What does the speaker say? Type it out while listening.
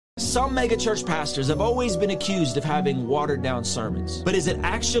Some megachurch pastors have always been accused of having watered down sermons. But is it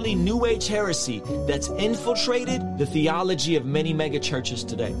actually New Age heresy that's infiltrated the theology of many megachurches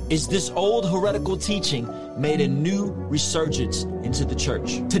today? Is this old heretical teaching made a new resurgence into the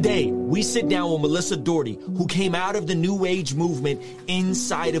church? Today, we sit down with Melissa Doherty, who came out of the New Age movement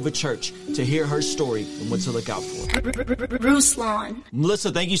inside of a church, to hear her story and what to look out for. Ruslan.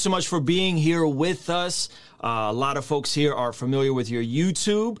 Melissa, thank you so much for being here with us. A lot of folks here are familiar with your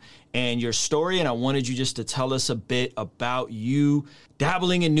YouTube and your story, and I wanted you just to tell us a bit about you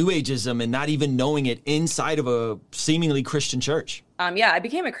dabbling in New Ageism and not even knowing it inside of a seemingly Christian church. I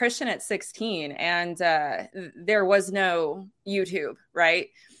became a Christian at 16, and there was no YouTube, right?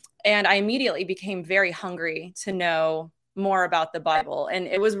 And I immediately became very hungry to know more about the Bible. And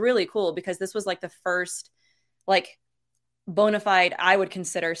it was really cool because this was like the first, like, bona fide, I would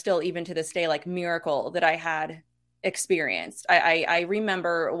consider still even to this day, like, miracle that I had experienced. I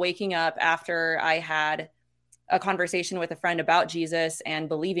remember waking up after I had a conversation with a friend about Jesus and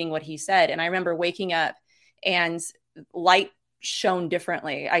believing what he said. And I remember waking up and light shone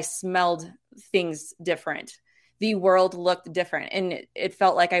differently. I smelled things different. The world looked different. And it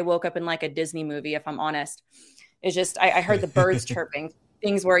felt like I woke up in like a Disney movie, if I'm honest. It's just, I heard the birds chirping.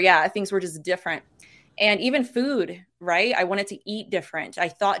 Things were just different. And even food, right? I wanted to eat different. I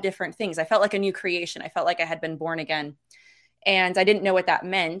thought different things. I felt like a new creation. I felt like I had been born again. And I didn't know what that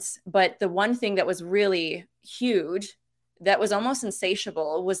meant. But the one thing that was really huge, that was almost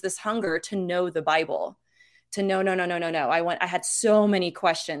insatiable, was this hunger to know the Bible. To know. I had so many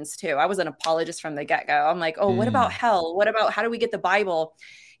questions too. I was an apologist from the get-go. I'm like, what about hell? What about, how do we get the Bible?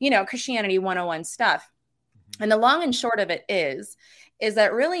 Christianity 101 stuff. And the long and short of it is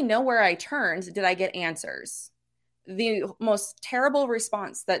that really nowhere I turned did I get answers. The most terrible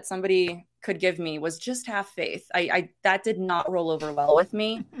response that somebody could give me was just have faith. That did not roll over well with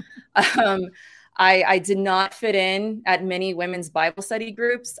me. I did not fit in at many women's Bible study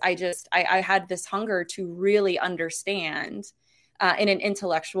groups. I had this hunger to really understand in an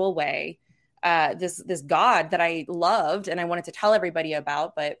intellectual way this God that I loved and I wanted to tell everybody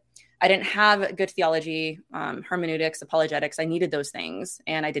about, but I didn't have good theology, hermeneutics, apologetics. I needed those things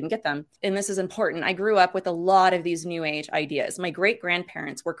and I didn't get them. And this is important. I grew up with a lot of these New Age ideas. My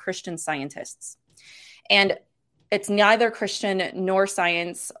great-grandparents were Christian Scientists. And it's neither Christian nor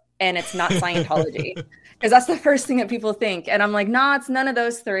science, and it's not Scientology, because that's the first thing that people think. And I'm like, no, it's none of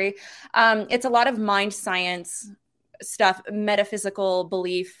those three. It's a lot of mind science stuff, metaphysical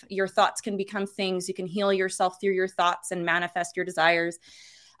belief. Your thoughts can become things. You can heal yourself through your thoughts and manifest your desires.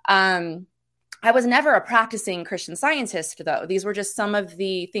 I was never a practicing Christian Scientist, though. These were just some of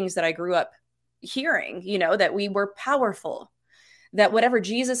the things that I grew up hearing, that we were powerful, that whatever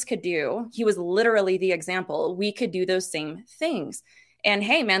Jesus could do, he was literally the example. We could do those same things. And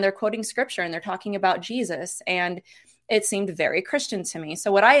hey, man, they're quoting scripture and they're talking about Jesus. And it seemed very Christian to me.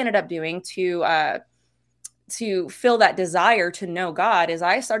 So what I ended up doing to fill that desire to know God is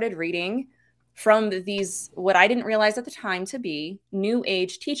I started reading from these, what I didn't realize at the time to be New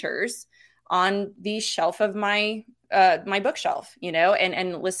Age teachers on the shelf of my bookshelf,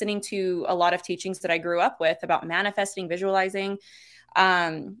 and listening to a lot of teachings that I grew up with about manifesting, visualizing.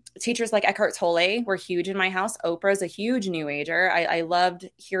 Teachers like Eckhart Tolle were huge in my house. Oprah's a huge New Ager. I loved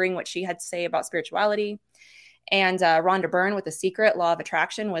hearing what she had to say about spirituality. And Rhonda Byrne with The Secret, Law of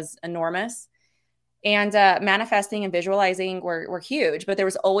Attraction, was enormous. And manifesting and visualizing were huge, but there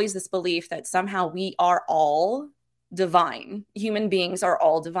was always this belief that somehow we are all divine. Human beings are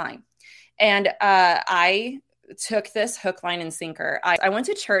all divine. And I took this hook, line, and sinker. I went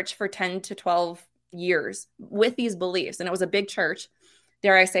to church for 10 to 12 years with these beliefs, and it was a big church.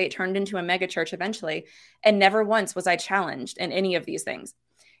 Dare I say, it turned into a mega church eventually, and never once was I challenged in any of these things.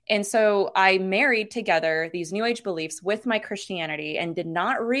 And so I married together these New Age beliefs with my Christianity and did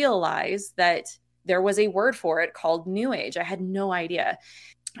not realize that there was a word for it called New Age. I had no idea.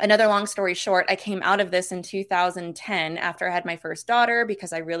 Another long story short, I came out of this in 2010 after I had my first daughter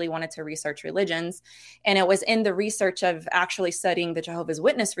because I really wanted to research religions. And it was in the research of actually studying the Jehovah's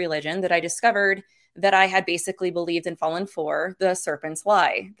Witness religion that I discovered that I had basically believed and fallen for the serpent's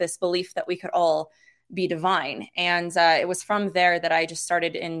lie, this belief that we could all be divine. And it was from there that I just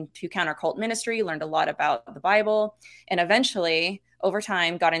started into counter cult ministry, learned a lot about the Bible, and eventually over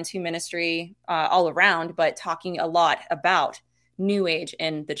time got into ministry all around, but talking a lot about New Age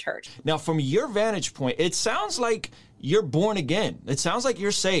in the church. Now, from your vantage point, it sounds like you're born again. It sounds like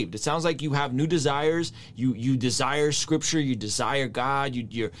you're saved. It sounds like you have new desires. You desire scripture. You desire God.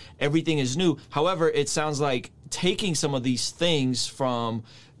 Everything is new. However, it sounds like taking some of these things from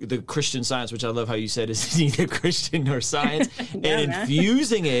the Christian Science, which I love how you said is neither Christian nor science, Yeah, and man.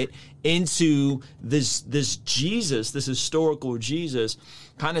 infusing it into this Jesus, this historical Jesus,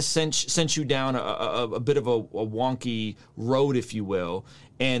 kind of sent you down a bit of a wonky road, if you will.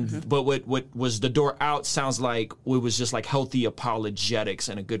 And but what was the door out sounds like it was just like healthy apologetics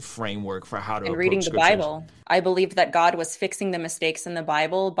and a good framework for how to And approach reading the scriptures. Bible. I believed that God was fixing the mistakes in the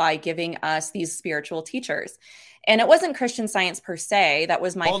Bible by giving us these spiritual teachers. And it wasn't Christian Science per se. That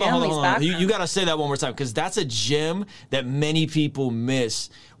was my family's background. You got to say that one more time, because that's a gem that many people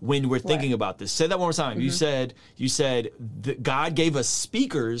miss when we're thinking about this. Say that one more time. You said that God gave us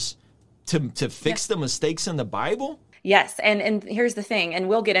speakers to fix the mistakes in the Bible. Yes. And here's the thing, and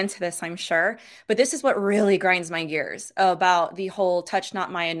we'll get into this, I'm sure, but this is what really grinds my gears about the whole touch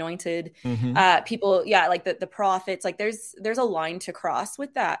not my anointed people. Yeah. Like the prophets, like there's a line to cross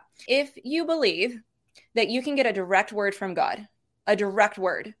with that. If you believe that you can get a direct word from God, a direct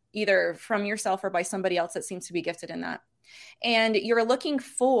word, either from yourself or by somebody else that seems to be gifted in that, and you're looking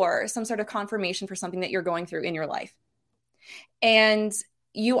for some sort of confirmation for something that you're going through in your life, and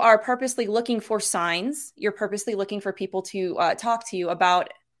you are purposely looking for signs, you're purposely looking for people to talk to you about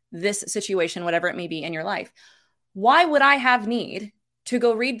this situation, whatever it may be in your life, why would I have need to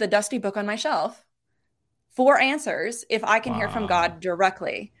go read the dusty book on my shelf for answers if I can hear from God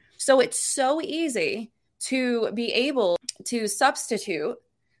directly? So it's so easy to be able to substitute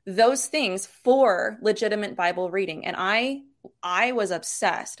those things for legitimate Bible reading. And I was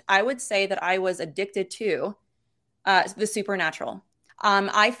obsessed. I would say that I was addicted to the supernatural.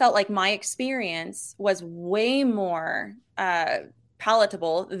 I felt like my experience was way more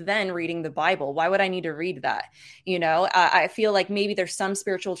palatable than reading the Bible. Why would I need to read that? You know, I feel like maybe there's some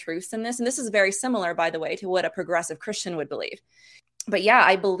spiritual truths in this. And this is very similar, by the way, to what a progressive Christian would believe. But yeah,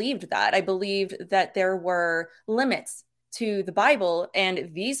 I believed that. I believed that there were limits to the Bible,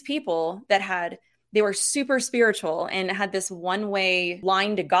 and these people they were super spiritual and had this one-way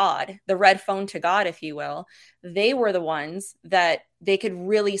line to God, the red phone to God, if you will. They were the ones that they could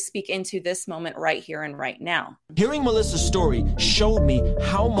really speak into this moment right here and right now. Hearing Melissa's story showed me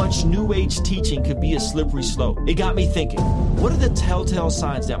how much New Age teaching could be a slippery slope. It got me thinking, what are the telltale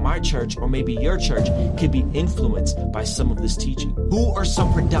signs that my church, or maybe your church, could be influenced by some of this teaching? Who are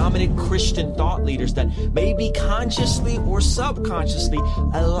some predominant Christian thought leaders that may be consciously or subconsciously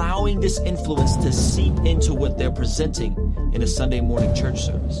allowing this influence to seep into what they're presenting in a Sunday morning church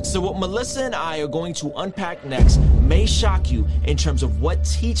service? So what Melissa and I are going to unpack next may shock you in terms of what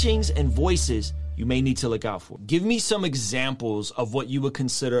teachings and voices you may need to look out for. Give me some examples of what you would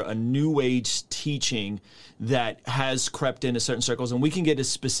consider a New Age teaching that has crept into certain circles, and we can get as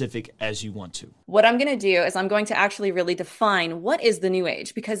specific as you want to. What I'm going to do is I'm going to actually really define what is the New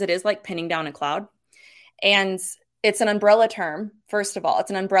Age, because it is like pinning down a cloud. And it's an umbrella term, first of all.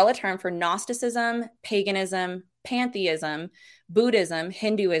 It's an umbrella term for Gnosticism, paganism, pantheism, Buddhism,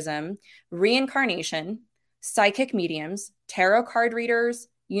 Hinduism, reincarnation, psychic mediums, tarot card readers,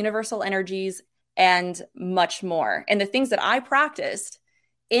 universal energies, and much more. And the things that I practiced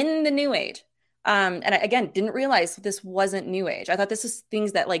in the New Age, and I, again, didn't realize this wasn't New Age. I thought this was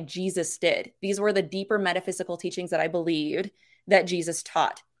things that like Jesus did. These were the deeper metaphysical teachings that I believed that Jesus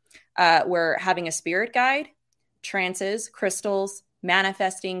taught. Were having a spirit guide, trances, crystals,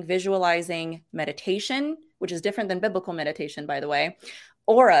 manifesting, visualizing, meditation, which is different than biblical meditation, by the way,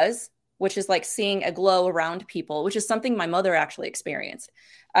 auras, which is like seeing a glow around people, which is something my mother actually experienced.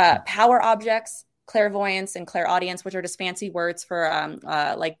 Power objects, clairvoyance, and clairaudience, which are just fancy words for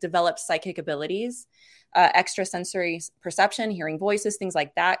like developed psychic abilities, extrasensory perception, hearing voices, things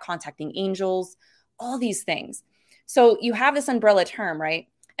like that, contacting angels, all these things. So you have this umbrella term, right?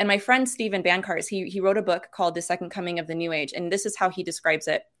 And my friend Stephen Bancars, he wrote a book called The Second Coming of the New Age, and this is how he describes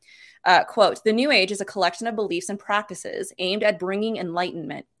it. Quote, "The New Age is a collection of beliefs and practices aimed at bringing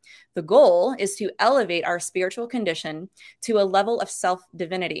enlightenment. The goal is to elevate our spiritual condition to a level of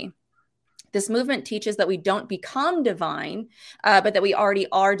self-divinity. This movement teaches that we don't become divine, but that we already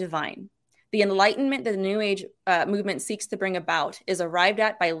are divine. The enlightenment that the New Age movement seeks to bring about is arrived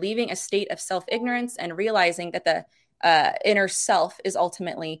at by leaving a state of self-ignorance and realizing that the inner self is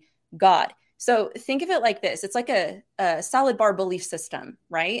ultimately God." So think of it like this. It's like a solid bar belief system,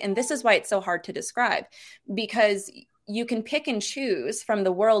 right? And this is why it's so hard to describe, because you can pick and choose from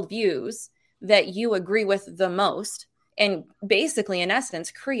the worldviews that you agree with the most and basically, in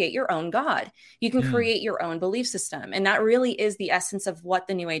essence, create your own God. You can create your own belief system. And that really is the essence of what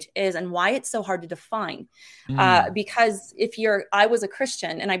the New Age is and why it's so hard to define. Because I was a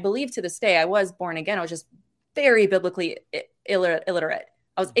Christian, and I believe to this day, I was born again. I was just very biblically illiterate.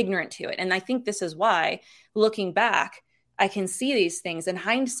 I was ignorant to it. And I think this is why, looking back, I can see these things in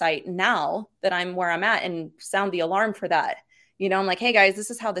hindsight now that I'm where I'm at and sound the alarm for that. I'm like, hey guys, this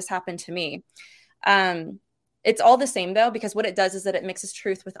is how this happened to me. It's all the same though, because what it does is that it mixes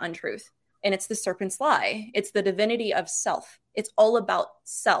truth with untruth. And it's the serpent's lie. It's the divinity of self. It's all about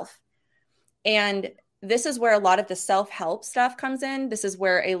self. And this is where a lot of the self-help stuff comes in. This is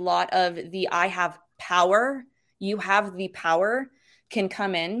where a lot of the I have power, you have the power can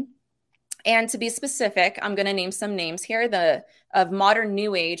come in. And to be specific, I'm going to name some names here, of modern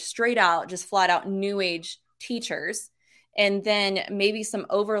New Age, straight out, just flat out New Age teachers. And then maybe some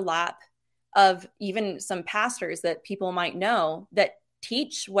overlap of even some pastors that people might know that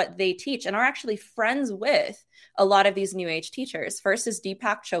teach what they teach and are actually friends with a lot of these New Age teachers. First is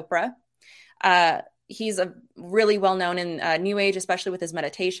Deepak Chopra. He's a really well known in New Age, especially with his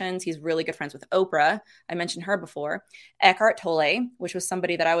meditations. He's really good friends with Oprah. I mentioned her before. Eckhart Tolle, which was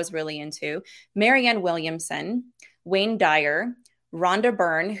somebody that I was really into. Marianne Williamson, Wayne Dyer, Rhonda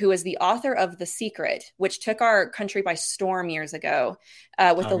Byrne, who is the author of The Secret, which took our country by storm years ago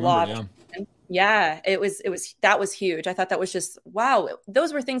with the law. Yeah, that was huge. I thought that was just, wow.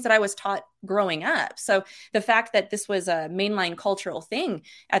 Those were things that I was taught growing up. So the fact that this was a mainline cultural thing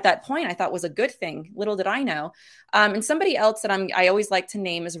at that point, I thought was a good thing. Little did I know. And somebody else that I always like to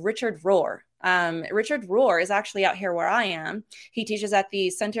name is Richard Rohr. Richard Rohr is actually out here where I am. He teaches at the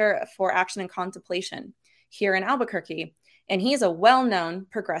Center for Action and Contemplation here in Albuquerque. And he's a well-known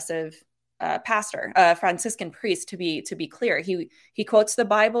progressive pastor, Franciscan priest, to be clear. He quotes the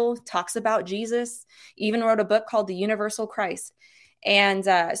Bible, talks about Jesus, even wrote a book called The Universal Christ. And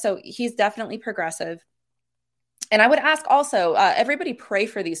so he's definitely progressive. And I would ask also, everybody pray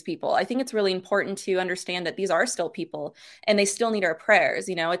for these people. I think it's really important to understand that these are still people and they still need our prayers.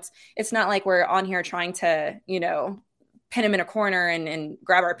 It's not like we're on here trying to, pin them in a corner and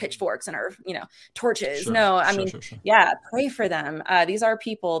grab our pitchforks and our, torches. Sure, no, I sure, mean, sure. Yeah, pray for them. These are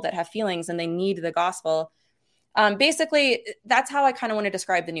people that have feelings and they need the gospel. Basically, that's how I kind of want to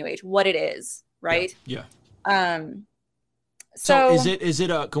describe the New Age, what it is, right? Yeah. So is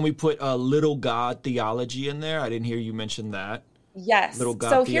it can we put a little God theology in there? I didn't hear you mention that. Yes. Little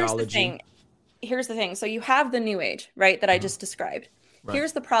God theology. Here's the thing. So you have the New Age, right, that I just described. Right.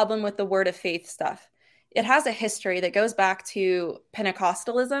 Here's the problem with the word of faith stuff. It has a history that goes back to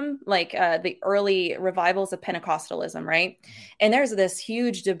Pentecostalism, like the early revivals of Pentecostalism, right? And there's this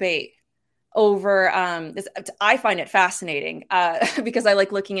huge debate over this. I find it fascinating because I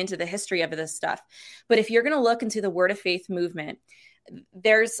like looking into the history of this stuff. But if you're going to look into the Word of Faith movement,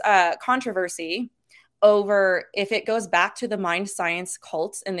 there's controversy over if it goes back to the mind science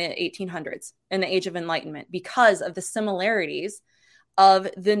cults in the 1800s, in the Age of Enlightenment, because of the similarities of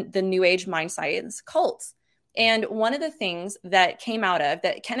the New Age mind science cults. And one of the things that came out of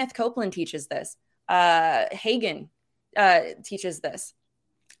that, Kenneth Copeland teaches this, Hagen teaches this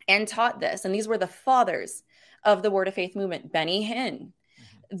and taught this. And these were the fathers of the Word of Faith movement. Benny Hinn,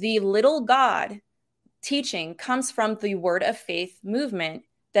 the little God teaching comes from the Word of Faith movement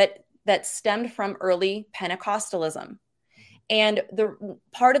that stemmed from early Pentecostalism. And the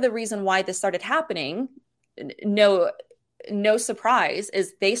part of the reason why this started happening, no surprise,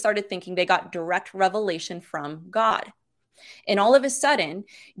 is they started thinking they got direct revelation from God. And all of a sudden,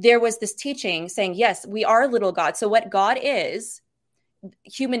 there was this teaching saying, yes, we are little God. So what God is,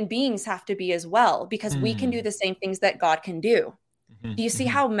 human beings have to be as well, because we can do the same things that God can do. Do you see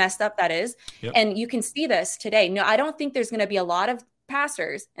how messed up that is? Yep. And you can see this today. No, I don't think there's going to be a lot of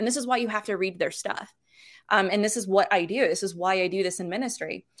pastors, and this is why you have to read their stuff. And this is what I do. This is why I do this in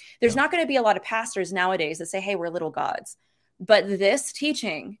ministry. There's not going to be a lot of pastors nowadays that say, hey, we're little gods. But this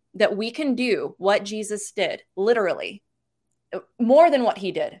teaching that we can do what Jesus did, literally, more than what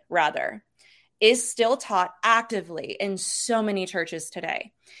he did, rather, is still taught actively in so many churches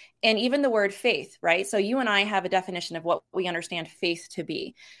today. And even the word faith, right? So you and I have a definition of what we understand faith to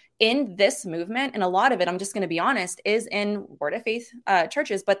be. In this movement, and a lot of it, I'm just going to be honest, is in Word of Faith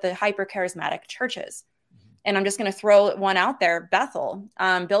churches, but the hyper-charismatic churches. And I'm just going to throw one out there, Bethel,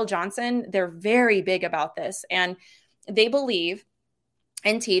 Bill Johnson, they're very big about this. And they believe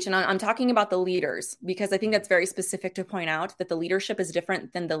and teach, and I'm talking about the leaders, because I think that's very specific to point out that the leadership is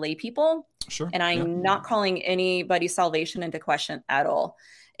different than the lay people. Sure. And I'm not calling anybody's salvation into question at all.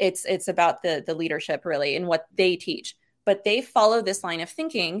 It's about the leadership, really, and what they teach. But they follow this line of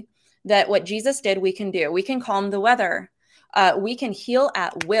thinking that what Jesus did, we can do. We can calm the weather. We can heal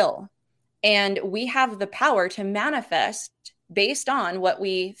at will. And we have the power to manifest based on what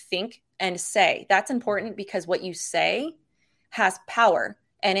we think and say. That's important, because what you say has power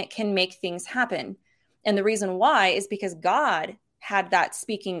and it can make things happen. And the reason why is because God had that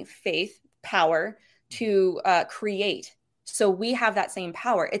speaking faith power to create So we have that same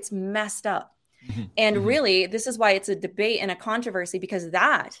power. It's messed up. And really, this is why it's a debate and a controversy, because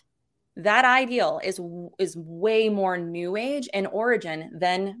that ideal is way more New Age in origin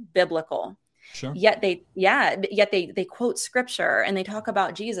than biblical. Sure. Yet they quote scripture and they talk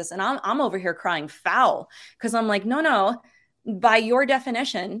about Jesus, and I'm over here crying foul, because I'm like, no, by your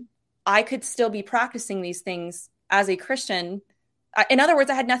definition, I could still be practicing these things as a Christian. In other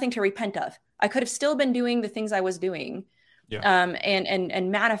words, I had nothing to repent of. I could have still been doing the things I was doing. Yeah.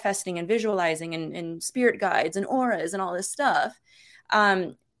 And manifesting and visualizing and spirit guides and auras and all this stuff,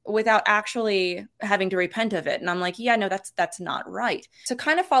 without actually having to repent of it. And I'm like, yeah, no, that's not right. To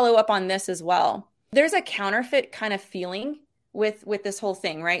kind of follow up on this as well, there's a counterfeit kind of feeling with this whole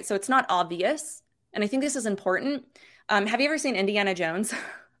thing, right? So it's not obvious. And I think this is important. Have you ever seen Indiana Jones?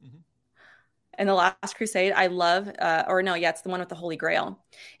 In The Last Crusade? I love, it's the one with the Holy Grail.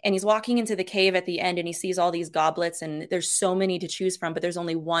 And he's walking into the cave at the end and he sees all these goblets, and there's so many to choose from, but there's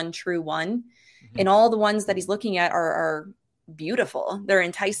only one true one. And all the ones that he's looking at are beautiful. They're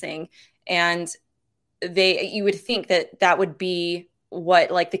enticing. And you would think that would be what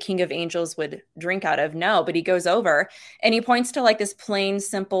like the King of Angels would drink out of. No, but he goes over and he points to like this plain,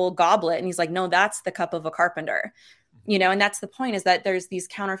 simple goblet. And he's like, no, that's the cup of a carpenter, and that's the point, is that there's these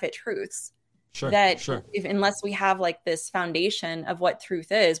counterfeit truths. Sure. Unless we have like this foundation of what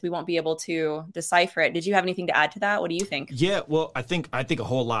truth is, we won't be able to decipher it. Did you have anything to add to that? What do you think? Yeah, well, I think a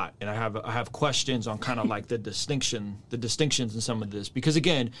whole lot, and I have questions on kind of like the distinctions in some of this, because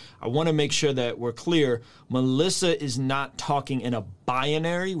again, I want to make sure that we're clear. Melissa is not talking in a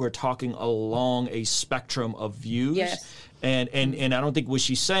binary. We're talking along a spectrum of views. Yes. And I don't think what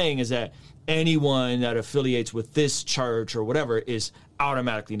she's saying is that anyone that affiliates with this church or whatever is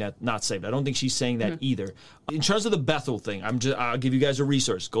automatically not saved. I don't think she's saying that either. In terms of the Bethel thing, I'll give you guys a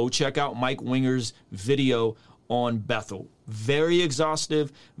resource. Go check out Mike Winger's video on Bethel. Very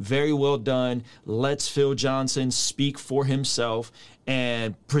exhaustive, very well done. Lets Phil Johnson speak for himself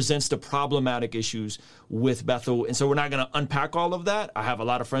and presents the problematic issues with Bethel. And so we're not going to unpack all of that. I have a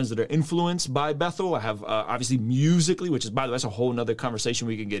lot of friends that are influenced by Bethel. I have obviously musically, which is, by the way, that's a whole nother conversation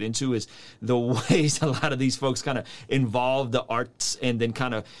we can get into, is the ways a lot of these folks kind of involve the arts and then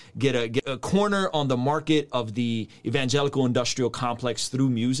kind of get a corner on the market of the evangelical industrial complex through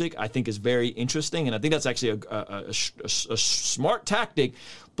music. I think is very interesting. And I think that's actually a smart tactic.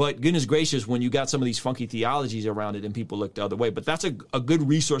 But goodness gracious, when you got some of these funky theologies around it and people look the other way. But that's a good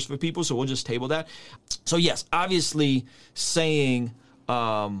resource for people, so we'll just table that. So yes, obviously saying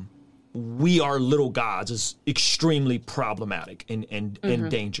we are little gods is extremely problematic and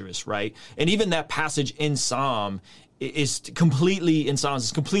dangerous, right? And even that passage in Psalms is completely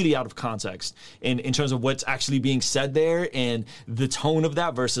out of context in terms of what's actually being said there and the tone of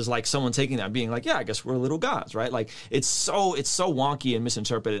that versus like someone taking that and being like, yeah, I guess we're little gods, right? Like it's so wonky and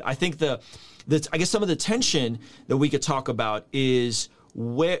misinterpreted. I think I guess some of the tension that we could talk about is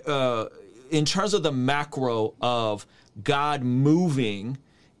where in terms of the macro of God moving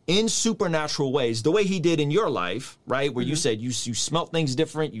in supernatural ways, the way he did in your life, right? Where you said you smelt things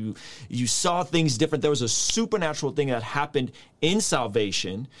different, you saw things different. There was a supernatural thing that happened in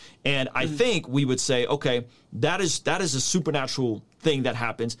salvation. And I think we would say, okay, that is a supernatural thing that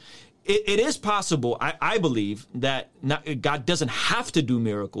happens. It is possible, I believe, that God doesn't have to do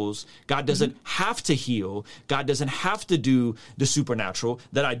miracles. God doesn't have to heal. God doesn't have to do the supernatural.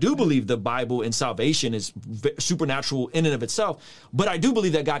 That I do believe the Bible and salvation is supernatural in and of itself. But I do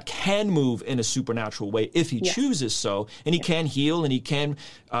believe that God can move in a supernatural way if he chooses so. And he can heal and he can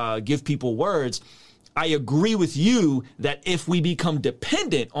give people words. I agree with you that if we become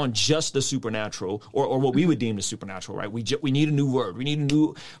dependent on just the supernatural or what we would deem the supernatural, right? We need a new word. We need a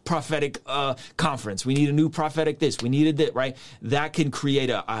new prophetic conference. We need a new prophetic this. We needed that, right? That can create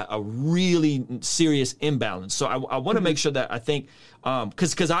a really serious imbalance. So I want to make sure that I think,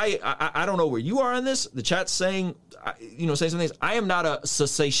 because I don't know where you are on this. The chat's saying, saying some things. I am not a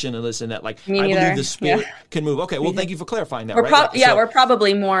cessationalist in that, like, I believe the Spirit can move. Okay, well, thank you for clarifying that. We're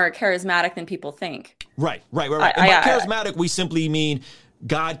probably more charismatic than people think. Right. And by charismatic, we simply mean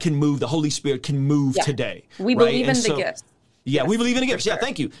God can move, the Holy Spirit can move today. We believe in the gifts. Yeah, we believe in the gifts. Sure. Yeah,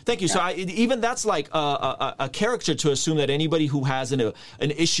 thank you. Yeah. So even that's like a caricature to assume that anybody who has an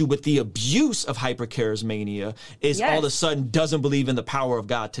issue with the abuse of hypercharismania is all of a sudden doesn't believe in the power of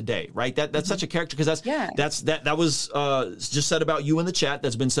God today, right? That's such a caricature, because that was just said about you in the chat.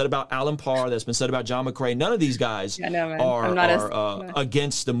 That's been said about Alan Parr. That's been said about John McCrae. None of these guys are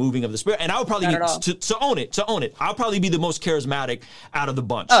against the moving of the Spirit. And I would probably to own it. I'll probably be the most charismatic out of the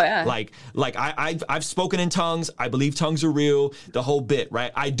bunch. Oh yeah. Like I've spoken in tongues. I believe tongues are real. deal, the whole bit,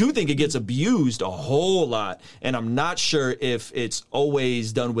 right? I do think it gets abused a whole lot, and I'm not sure if it's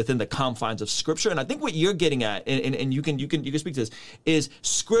always done within the confines of Scripture. And I think what you're getting at, and you can speak to this, is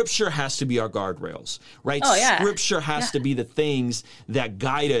Scripture has to be our guardrails, right? Oh, yeah. Scripture has to be the things that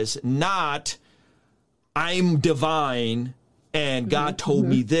guide us, not I'm divine and God told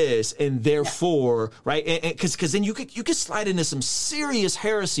me this, and therefore, right? And because then you could slide into some serious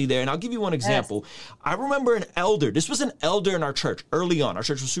heresy there. And I'll give you one example. Yes. I remember an elder. This was an elder in our church early on. Our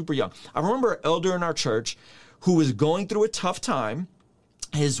church was super young. I remember an elder in our church who was going through a tough time.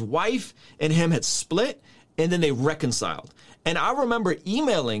 His wife and him had split, and then they reconciled. And I remember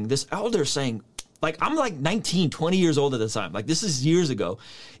emailing this elder saying, like, I'm like 19, 20 years old at the time. Like, this is years ago.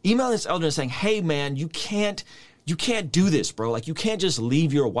 Emailing this elder and saying, hey, man, you can't do this, bro. Like, you can't just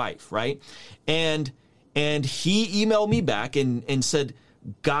leave your wife, right? And he emailed me back and said,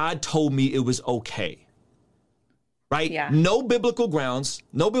 God told me it was okay. Right? Yeah. No biblical grounds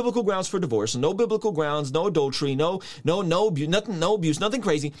for divorce, no biblical grounds, no adultery, no abuse, nothing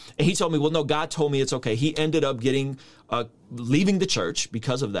crazy. And he told me, well, no, God told me it's okay. He ended up leaving the church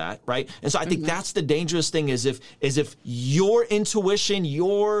because of that, right? And so I think that's the dangerous thing is if your intuition,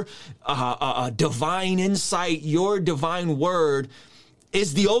 your divine insight, your divine word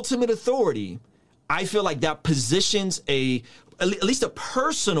is the ultimate authority. I feel like that positions at least a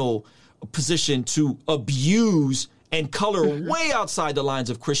personal position to abuse and color way outside the lines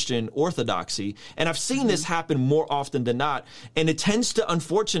of Christian orthodoxy. And I've seen this happen more often than not. And it tends to,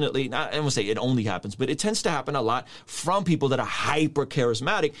 unfortunately, I don't want to say it only happens, but it tends to happen a lot from people that are hyper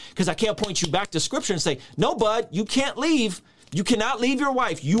charismatic, because I can't point you back to Scripture and say, no, bud, you can't leave. You cannot leave your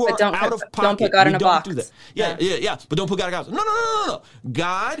wife. You are out of pocket. Don't put God in a box. Do that. Yeah. But don't put God in a box. No.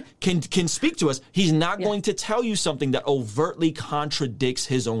 God can speak to us. He's not going to tell you something that overtly contradicts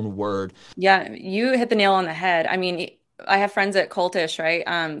his own word. Yeah, you hit the nail on the head. I mean, I have friends at Cultish, right?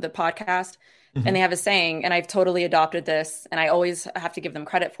 The podcast, and they have a saying, and I've totally adopted this, and I always have to give them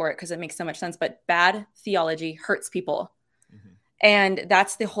credit for it because it makes so much sense. But bad theology hurts people. And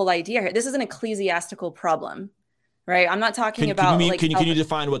that's the whole idea here. This is an ecclesiastical problem. Right. I'm not talking about. Can you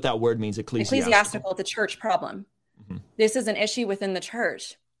define what that word means? Ecclesiastical, the church problem. This is an issue within the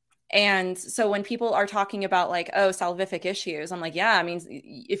church. And so when people are talking about like, oh, salvific issues, I'm like, yeah, I mean,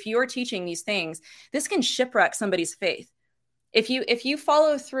 if you're teaching these things, this can shipwreck somebody's faith. If you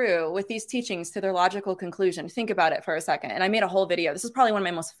follow through with these teachings to their logical conclusion, think about it for a second. And I made a whole video. This is probably one of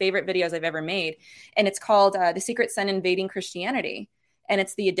my most favorite videos I've ever made. And it's called The Secret Sin Invading Christianity. And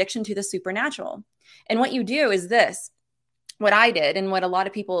it's the addiction to the supernatural. And what you do is this, what I did and what a lot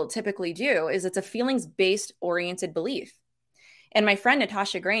of people typically do is it's a feelings-based oriented belief. And my friend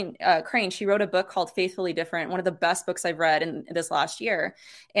Natasha Crane, she wrote a book called Faithfully Different, one of the best books I've read in this last year.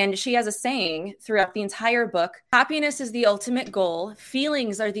 And she has a saying throughout the entire book: happiness is the ultimate goal,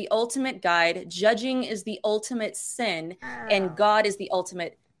 feelings are the ultimate guide, judging is the ultimate sin, and God is the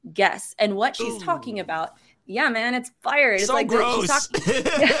ultimate guess. And what she's talking about, yeah, man, it's fire. It's so like gross.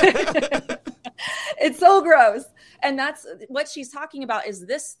 It's so gross. And that's what she's talking about is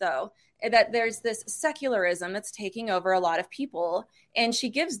this, though, that there's this secularism that's taking over a lot of people. And she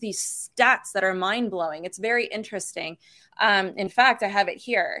gives these stats that are mind blowing. It's very interesting. In fact, I have it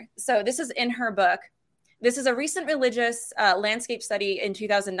here. So this is in her book. This is a recent religious landscape study in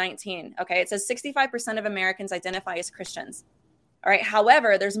 2019. Okay. It says 65% of Americans identify as Christians. All right.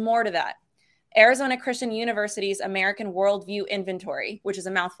 However, there's more to that. Arizona Christian University's American Worldview Inventory, which is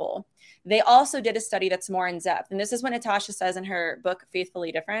a mouthful. They also did a study that's more in depth. And this is what Natasha says in her book,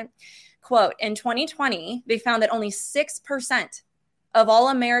 Faithfully Different. Quote, in 2020, they found that only 6% of all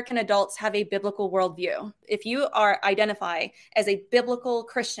American adults have a biblical worldview. If you identify as a biblical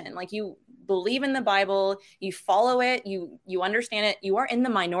Christian, like you believe in the Bible, you follow it, you understand it, you are in the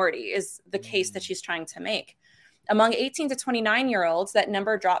minority is the case that she's trying to make. Among 18 to 29-year-olds, that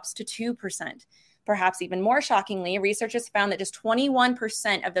number drops to 2%. Perhaps even more shockingly, researchers found that just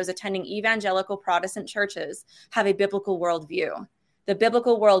 21% of those attending evangelical Protestant churches have a biblical worldview. The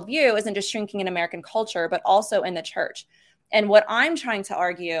biblical worldview isn't just shrinking in American culture, but also in the church. And what I'm trying to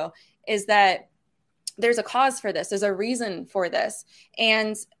argue is that there's a cause for this. There's a reason for this.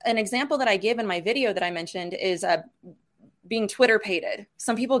 And an example that I give in my video that I mentioned is being Twitter pated.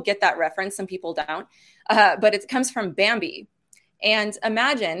 Some people get that reference, some people don't. But it comes from Bambi. And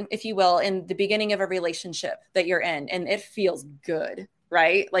imagine, if you will, in the beginning of a relationship that you're in, and it feels good,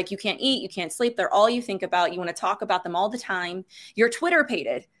 right? Like you can't eat, you can't sleep. They're all you think about. You want to talk about them all the time. You're Twitter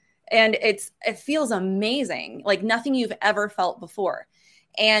pated. And it feels amazing, like nothing you've ever felt before.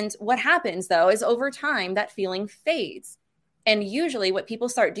 And what happens, though, is over time, that feeling fades. And usually what people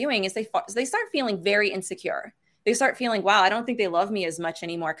start doing is they start feeling very insecure. They start feeling, wow, I don't think they love me as much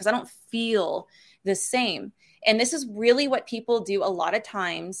anymore because I don't feel the same. And this is really what people do a lot of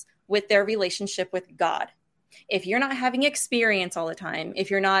times with their relationship with God. If you're not having experience all the time,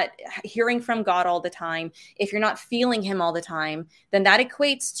 if you're not hearing from God all the time, if you're not feeling him all the time, then that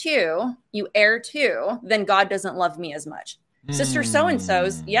equates to, you err to, then God doesn't love me as much. Sister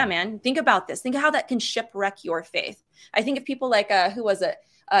so-and-so's, yeah, man, think about this. Think of how that can shipwreck your faith. I think of people like, who was it?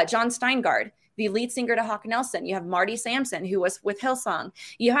 John Steingard, the lead singer to Hawk Nelson. You have Marty Sampson, who was with Hillsong.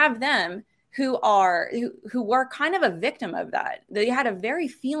 You have them who were kind of a victim of that. They had a very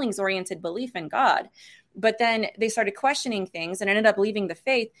feelings-oriented belief in God, but then they started questioning things and ended up leaving the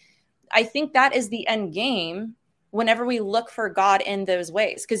faith. I think that is the end game whenever we look for God in those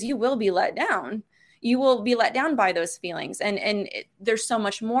ways, because you will be let down. You will be let down by those feelings. And there's so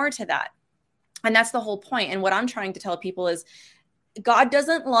much more to that. And that's the whole point. And what I'm trying to tell people is God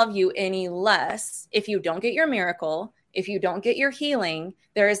doesn't love you any less if you don't get your miracle, if you don't get your healing.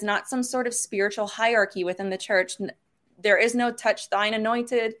 There is not some sort of spiritual hierarchy within the church. There is no touch thine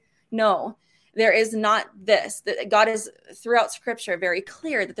anointed. No, there is not this. God is throughout scripture very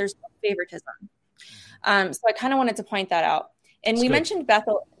clear that there's no favoritism. So I kind of wanted to point that out. And that's we good. Mentioned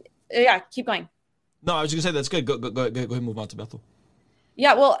Bethel. Yeah, keep going. No, I was just going to say that's good. Go ahead and move on to Bethel.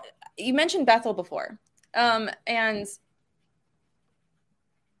 Yeah, well, you mentioned Bethel before. And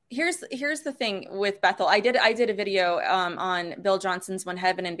here's the thing with Bethel. I did a video on Bill Johnson's When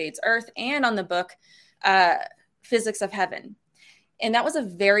Heaven Invades Earth and on the book Physics of Heaven. And that was a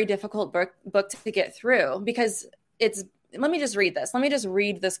very difficult book to get through because let me just read this. Let me just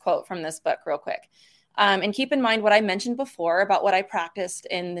read this quote from this book real quick. And keep in mind what I mentioned before about what I practiced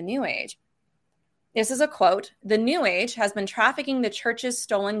in the New Age. This is a quote. The New Age has been trafficking the church's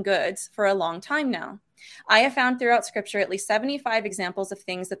stolen goods for a long time now. I have found throughout scripture at least 75 examples of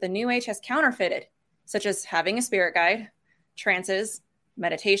things that the New Age has counterfeited, such as having a spirit guide, trances,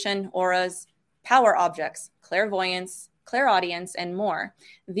 meditation, auras, power objects, clairvoyance, clairaudience, and more.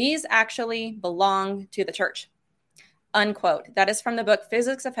 These actually belong to the church. Unquote. That is from the book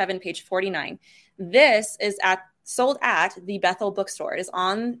Physics of Heaven, page 49. This is sold at the Bethel bookstore. It is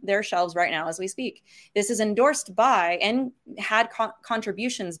on their shelves right now as we speak. This is endorsed by and had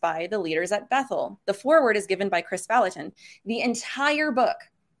contributions by the leaders at Bethel. The foreword is given by Chris Valentin. The entire book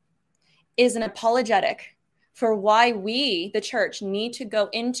is an apologetic for why we, the church, need to go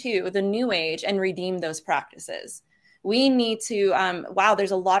into the New Age and redeem those practices. We need to,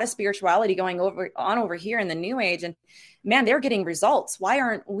 there's a lot of spirituality going on over here in the New Age. And man, they're getting results. Why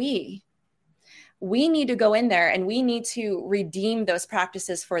aren't we? We need to go in there and we need to redeem those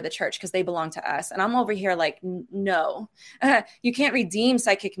practices for the church because they belong to us. And I'm over here like, no, you can't redeem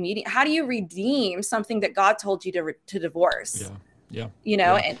psychic medium. How do you redeem something that God told you to divorce? Yeah. You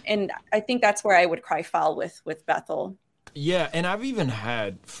know, and I think that's where I would cry foul with Bethel. Yeah, and I've even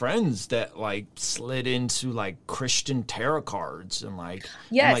had friends that like slid into like Christian tarot cards and like,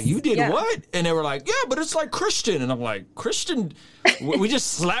 yes, I'm like, you did what? And they were like, yeah, but it's like Christian. And I'm like, Christian? We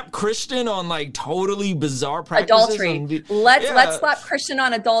just slap Christian on like totally bizarre practices. Adultery. Let's slap Christian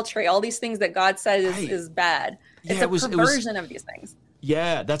on adultery. All these things that God says is bad. It's a perversion of these things.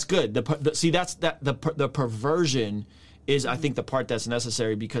 Yeah, that's good. The perversion is, I think, the part that's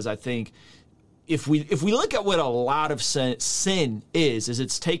necessary because I think if we look at what a lot of sin is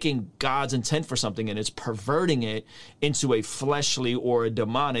it's taking God's intent for something and it's perverting it into a fleshly or a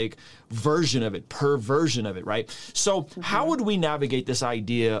demonic version of it, perversion of it, right? So how would we navigate this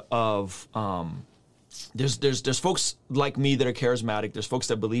idea of there's folks like me that are charismatic, there's folks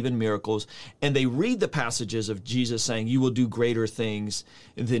that believe in miracles, and they read the passages of Jesus saying, you will do greater things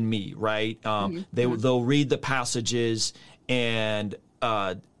than me, right? They'll read the passages and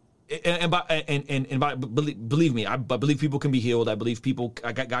believe me, I believe people can be healed. I believe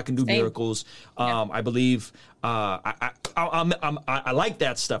God can do miracles. I believe I like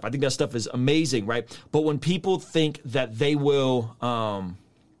that stuff. I think that stuff is amazing, right? But when people think that they will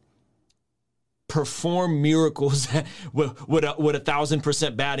perform miracles with a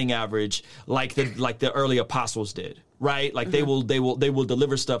 1,000% batting average, like the early apostles did, right? Like they will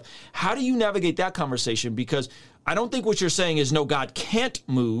deliver stuff. How do you navigate that conversation? Because I don't think what you're saying is no, God can't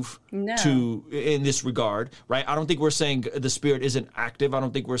move in this regard, right? I don't think we're saying the Spirit isn't active. I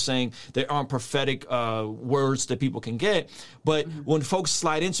don't think we're saying there aren't prophetic words that people can get. But when folks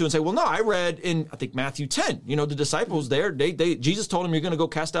slide into and say, well, no, I read in, I think, Matthew 10, the disciples there, Jesus told them, you're going to go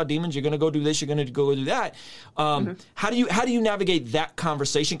cast out demons, you're going to go do this, you're going to go do that. How do you navigate that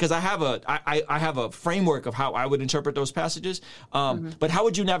conversation? Because I have a framework of how I would interpret those passages. But how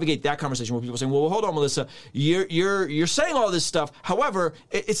would you navigate that conversation where people are saying, well, hold on, Melissa, you're saying all this stuff. However,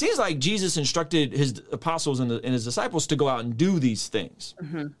 it seems like Jesus instructed his apostles and his disciples to go out and do these things.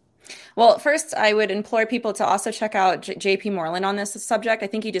 Mm-hmm. Well, first, I would implore people to also check out J.P. Moreland on this subject. I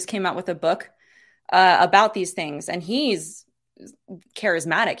think he just came out with a book about these things, and he's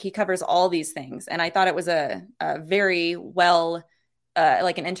charismatic. He covers all these things, and I thought it was a very well,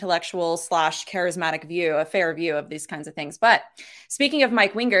 like an intellectual / charismatic view, a fair view of these kinds of things. But speaking of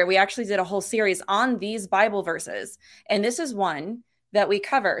Mike Winger, we actually did a whole series on these Bible verses, and this is one that we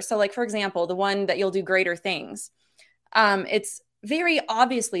cover. So, like, for example, the one that you'll do greater things. It's very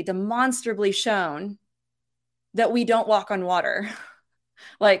obviously, demonstrably shown that we don't walk on water.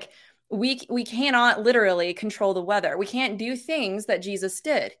 Like, we cannot literally control the weather. We can't do things that Jesus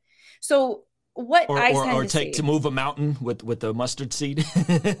did. So what to move a mountain with the mustard seed.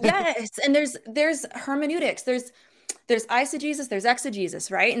 Yes, and there's hermeneutics. There's eisegesis, there's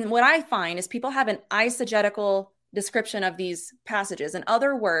exegesis, right? And what I find is people have an eisegetical description of these passages. In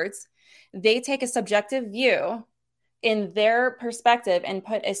other words, they take a subjective view in their perspective and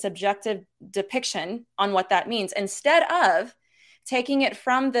put a subjective depiction on what that means, instead of taking it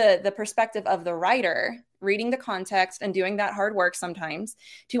from the perspective of the writer, reading the context and doing that hard work sometimes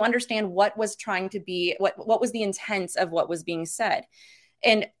to understand what was trying to be, what was the intent of what was being said.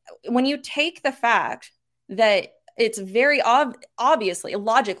 And when you take the fact that it's very obviously,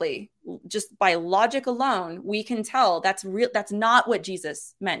 logically, just by logic alone, we can tell that's not what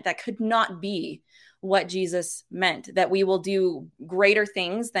Jesus meant. That could not be what Jesus meant, that we will do greater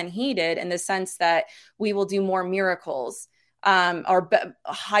things than he did, in the sense that we will do more miracles, or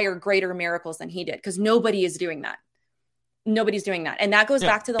higher, greater miracles than he did, because nobody is doing that. Nobody's doing that. And that goes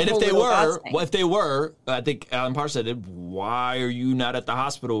back to the whole little gods thing. Well, if they were, I think Alan Parr said it, why are you not at the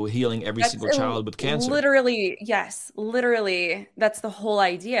hospital healing every single child with cancer? Literally, yes. Literally, that's the whole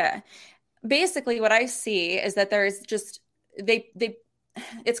idea. Basically, what I see is that there's just,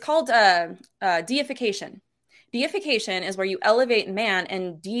 it's called deification. Deification is where you elevate man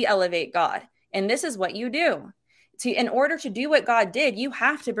and de-elevate God. And this is what you do. In order to do what God did, you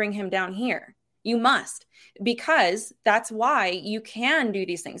have to bring him down here. You must, because that's why you can do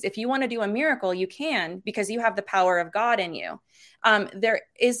these things. If you want to do a miracle, you can, because you have the power of God in you. There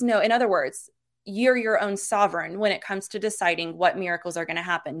is no, in other words, you're your own sovereign when it comes to deciding what miracles are going to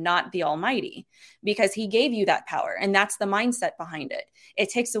happen, not the Almighty, because he gave you that power. And that's the mindset behind it. It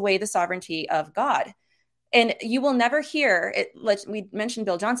takes away the sovereignty of God. And you will never hear it. We mentioned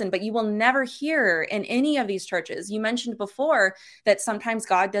Bill Johnson, but you will never hear in any of these churches. You mentioned before that sometimes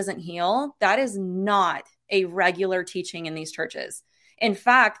God doesn't heal. That is not a regular teaching in these churches. In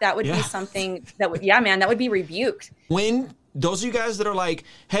fact, that would be something that would, that would be rebuked. When those of you guys that are like,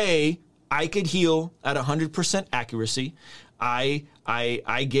 hey, I could heal at 100% accuracy. I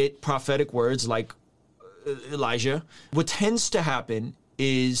get prophetic words like Elijah. What tends to happen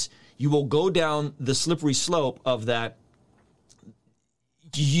is you will go down the slippery slope of that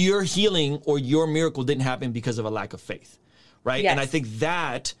your healing or your miracle didn't happen because of a lack of faith, right? Yes. And I think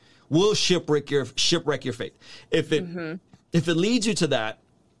that will shipwreck your faith. If it leads you to that,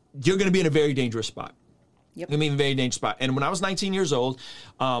 you're going to be in a very dangerous spot. Yep. I mean, very dangerous spot. And when I was 19 years old,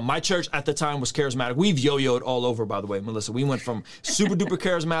 my church at the time was charismatic. We've yo-yoed all over, by the way, Melissa. We went from super duper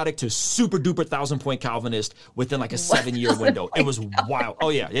charismatic to super duper 1,000-point Calvinist within like a 7-year window. It was wild.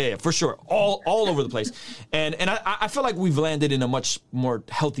 Oh yeah, for sure. All over the place. And I feel like we've landed in a much more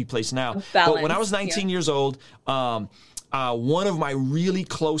healthy place now. Balance, but when I was 19 years old, one of my really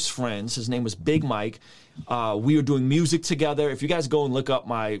close friends, his name was Big Mike. We were doing music together. If you guys go and look up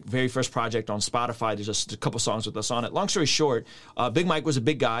my very first project on Spotify, there's just a couple songs with us on it. Long story short, Big Mike was a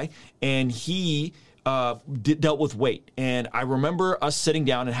big guy, and he dealt with weight. And I remember us sitting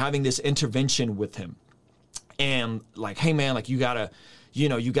down and having this intervention with him. And like, hey man, like you gotta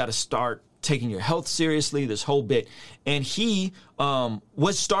start taking your health seriously, this whole bit. And he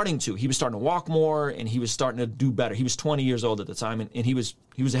was starting to walk more, and he was starting to do better. He was 20 years old at the time, and he was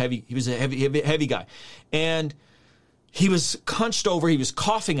a heavy guy. And he was hunched over, he was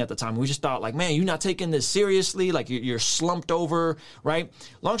coughing at the time. We just thought like, man, you're not taking this seriously, like you're slumped over, right?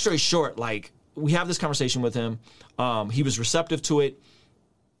 Long story short, like we have this conversation with him. He was receptive to it.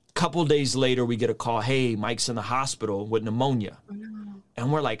 Couple days later, we get a call, hey, Mike's in the hospital with pneumonia. Oh, no. And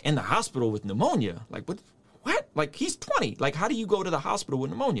we're like, in the hospital with pneumonia? Like, what? Like, he's 20. Like, how do you go to the hospital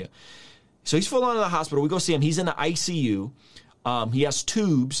with pneumonia? So he's full on in the hospital. We go see him. He's in the ICU. He has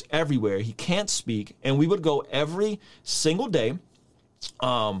tubes everywhere. He can't speak. And we would go every single day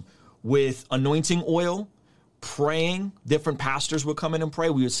with anointing oil, praying. Different pastors would come in and pray.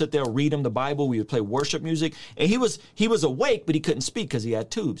 We would sit there, read him the Bible. We would play worship music. And he was awake, but he couldn't speak because he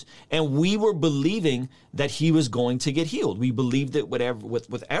had tubes. And we were believing that he was going to get healed. We believed it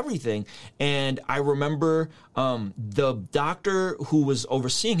with everything. And I remember the doctor who was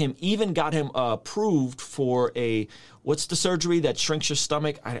overseeing him even got him approved for what's the surgery that shrinks your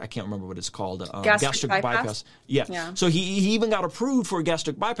stomach? I can't remember what it's called. Gastric bypass. Yeah. So he even got approved for a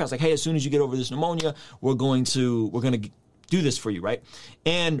gastric bypass. Like, hey, as soon as you get over this pneumonia, we're going to do this for you, right?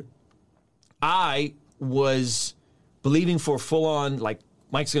 And I was believing for full on, like,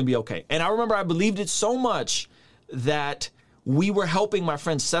 Mike's going to be okay. And I remember I believed it so much that we were helping my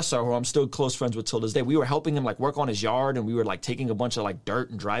friend Cesar, who I'm still close friends with till this day. We were helping him like work on his yard, and we were like taking a bunch of like dirt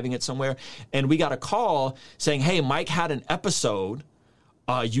and driving it somewhere. And we got a call saying, hey, Mike had an episode.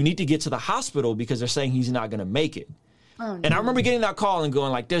 You need to get to the hospital because they're saying he's not going to make it. Oh, no. And I remember getting that call and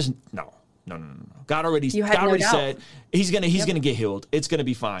going like, there's no. God already said he's going to get healed. It's going to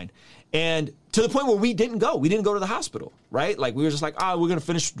be fine. And to the point where we didn't go to the hospital, right? Like we were just like, we're going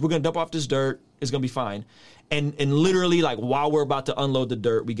to dump off this dirt. It's going to be fine. And literally, like, while we're about to unload the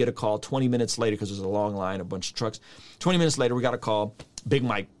dirt, we get a call 20 minutes later, because there's a long line, a bunch of trucks. 20 minutes later, we got a call. Big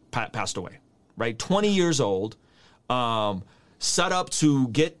Mike passed away, right? 20 years old, set up to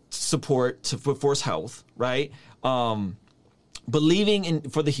get support for his health, right? Believing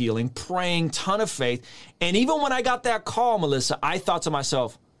for the healing, praying, ton of faith. And even when I got that call, Melissa, I thought to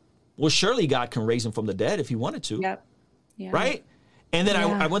myself, well, surely God can raise him from the dead if he wanted to. Yep. Yeah. Right? And then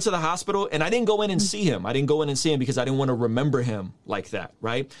I went to the hospital, and I didn't go in and see him. I didn't go in and see him because I didn't want to remember him like that,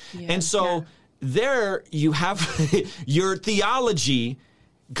 right? Yeah, and so there you have your theology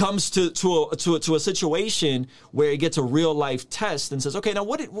comes to a situation where it gets a real life test and says, okay, now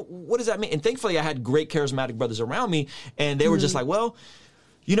what does that mean? And thankfully, I had great charismatic brothers around me, and they were just like, well,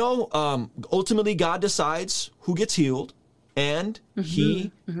 ultimately God decides who gets healed. And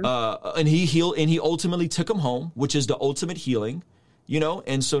he ultimately took him home, which is the ultimate healing.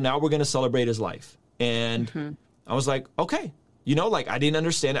 And so now we're going to celebrate his life. And I was like, okay, I didn't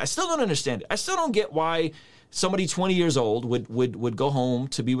understand it. I still don't understand it. I still don't get why somebody 20 years old would go home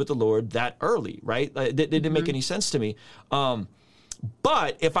to be with the Lord that early, right? It didn't make any sense to me.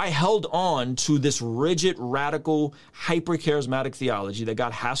 But if I held on to this rigid, radical, hyper-charismatic theology that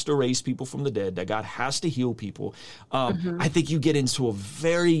God has to raise people from the dead, that God has to heal people, I think you get into a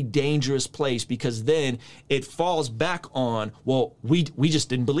very dangerous place, because then it falls back on, well, we just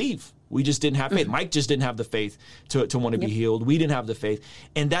didn't believe. We just didn't have faith. Mike just didn't have the faith to want to be healed. We didn't have the faith.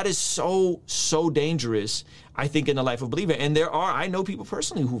 And that is so, so dangerous, I think, in the life of a believer. And I know people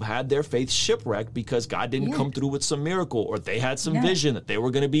personally who've had their faith shipwrecked because God didn't come through with some miracle, or they had some vision that they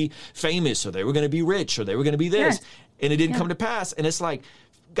were going to be famous, or they were going to be rich, or they were going to be this, and it didn't come to pass. And it's like,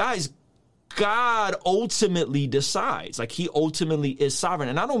 guys, God ultimately decides. Like, he ultimately is sovereign.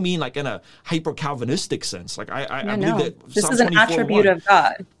 And I don't mean like in a hyper Calvinistic sense. Like I believe that this is an attribute of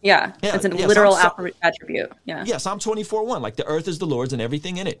God. It's a literal attribute. Yeah, Psalm 24:1. Like, the earth is the Lord's and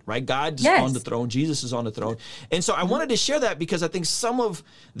everything in it, right? God's on the throne. Jesus is on the throne. And so I wanted to share that because I think some of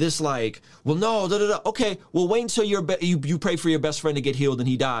this, like, well, no, okay, well, wait until you pray for your best friend to get healed and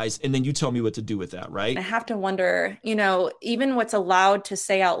he dies, and then you tell me what to do with that, right? I have to wonder, even what's allowed to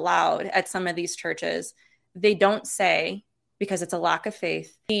say out loud at some of these churches, they don't say, because it's a lack of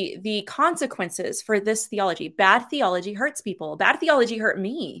faith, the consequences for this theology. Bad theology hurts people. Bad theology hurt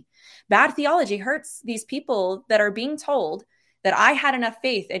me. Bad theology hurts these people that are being told that I had enough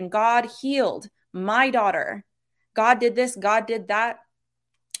faith and God healed my daughter. God did this, God did that.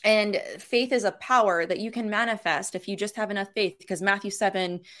 And faith is a power that you can manifest if you just have enough faith, because Matthew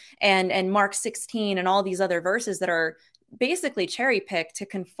 7 and Mark 16 and all these other verses that are basically cherry picked to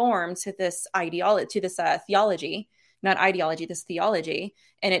conform to this ideology, to this theology, not ideology, this theology,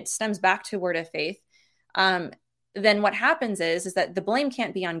 and it stems back to word of faith. Then what happens is that the blame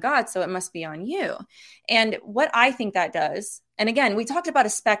can't be on God, so it must be on you. And what I think that does, and again, we talked about a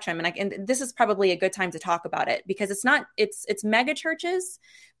spectrum, and this is probably a good time to talk about it, because it's mega churches,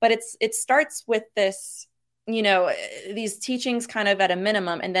 but it starts with this, these teachings kind of at a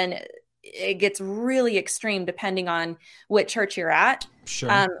minimum, and then it gets really extreme depending on what church you're at.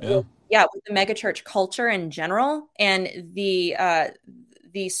 Sure. With the mega church culture in general, and the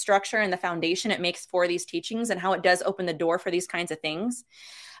structure and the foundation it makes for these teachings, and how it does open the door for these kinds of things.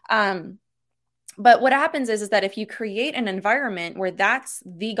 But what happens is that if you create an environment where that's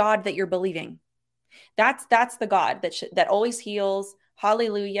the God that you're believing, that's the God that always heals,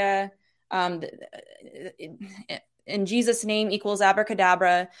 hallelujah, in Jesus' name equals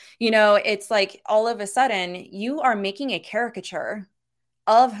abracadabra, it's like all of a sudden you are making a caricature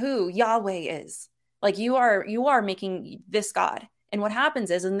of who Yahweh is. Like you are making this God. And what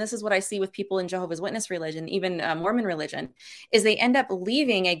happens is, and this is what I see with people in Jehovah's Witness religion, even Mormon religion, is they end up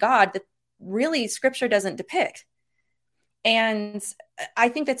leaving a God that really scripture doesn't depict. And I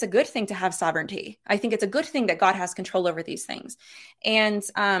think that's a good thing to have sovereignty. I think it's a good thing that God has control over these things. And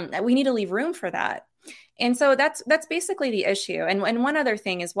we need to leave room for that. And so that's basically the issue. And one other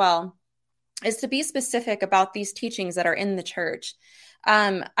thing as well is to be specific about these teachings that are in the church.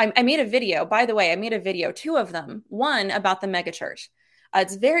 I made a video, by the way, two of them, one about the megachurch.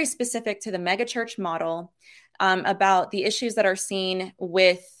 It's very specific to the megachurch model, about the issues that are seen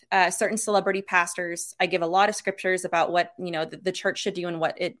with certain celebrity pastors. I give a lot of scriptures about what, the church should do and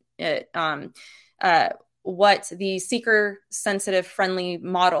what the seeker sensitive friendly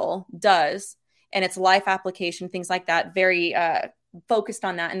model does and its life application, things like that, very focused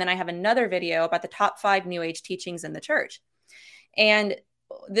on that. And then I have another video about the top 5 New Age teachings in the church. And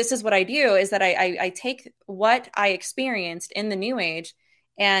this is what I do, is that I take what I experienced in the New Age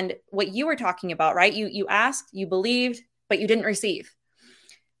and what you were talking about, right? You asked, you believed, but you didn't receive.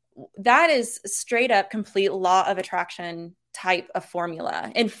 That is straight up complete law of attraction type of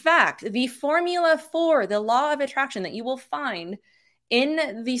formula. In fact, the formula for the law of attraction that you will find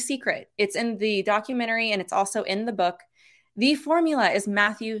in The Secret, it's in the documentary and it's also in the book. The formula is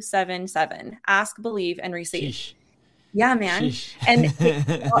Matthew 7:7. Ask, believe, and receive. Sheesh. Yeah, man. And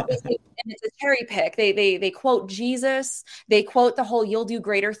it's a cherry pick. They quote Jesus. They quote the whole, you'll do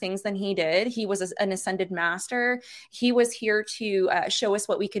greater things than he did. He was an ascended master. He was here to show us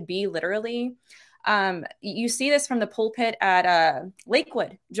what we could be, literally. You see this from the pulpit at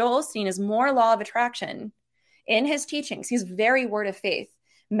Lakewood. Joel Osteen is more law of attraction in his teachings. He's very word of faith.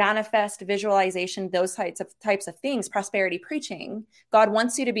 Manifest, visualization, those types of things, prosperity preaching. God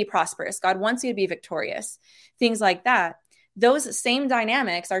wants you to be prosperous. God wants you to be victorious. Things like that. Those same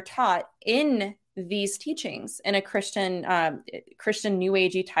dynamics are taught in these teachings in a Christian New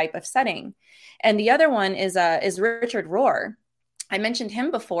Agey type of setting. And the other one is Richard Rohr. I mentioned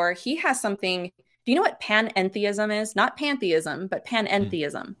him before. He has something. Do you know what panentheism is? Not pantheism, but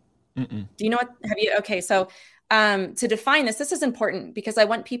panentheism. Mm-mm. Do you know what? Okay, so. To define this is important because I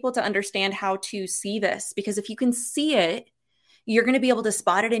want people to understand how to see this, because if you can see it, you're going to be able to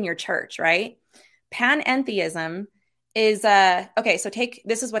spot it in your church, right? Panentheism is, okay, so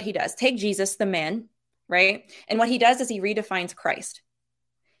this is what he does. Take Jesus, the man, right? And what he does is he redefines Christ.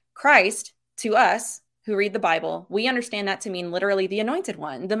 Christ, to us who read the Bible, we understand that to mean literally the anointed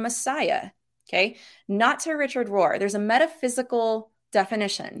one, the Messiah, okay? Not to Richard Rohr. There's a metaphysical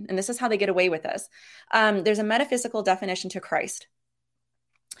definition, and this is how they get away with this. There's a metaphysical definition to Christ,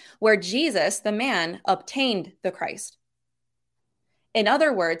 where Jesus, the man, obtained the Christ. In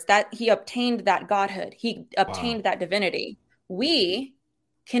other words, that he obtained that godhood. He obtained that divinity. We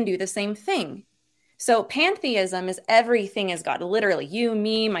can do the same thing. So pantheism is everything is God. Literally, you,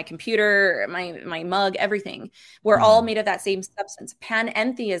 me, my computer, my mug, everything. We're all made of that same substance.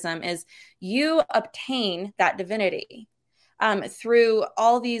 Panentheism is you obtain that divinity. Through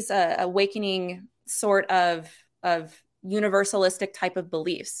all these awakening sort of universalistic type of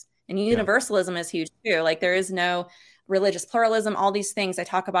beliefs. And universalism is huge too. Like there is no religious pluralism, all these things I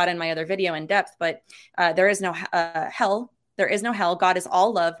talk about in my other video in depth, but there is no hell. There is no hell. God is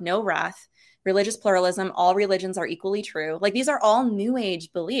all love, no wrath. Religious pluralism, all religions are equally true. Like these are all New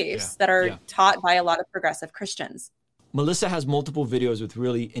Age beliefs that are taught by a lot of progressive Christians. Melissa has multiple videos with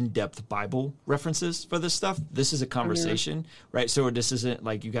really in-depth Bible references for this stuff. This is a conversation, right? So this isn't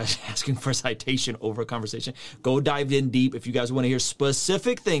like you guys asking for a citation over a conversation. Go dive in deep. If you guys want to hear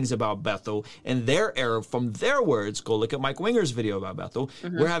specific things about Bethel and their era from their words, go look at Mike Winger's video about Bethel.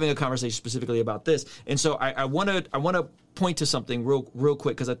 We're having a conversation specifically about this. And so I want to point to something real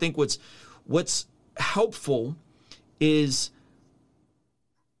quick, because I think what's helpful is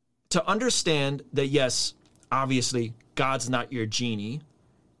to understand that, yes, obviously, God's not your genie,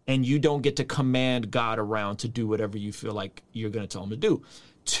 and you don't get to command God around to do whatever you feel like you're going to tell him to do.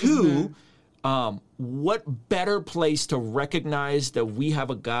 Two, what better place to recognize that we have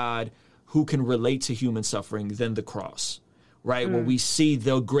a God who can relate to human suffering than the cross, right? Where we see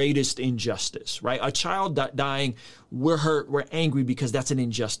the greatest injustice, right? A child dying, we're hurt, we're angry because that's an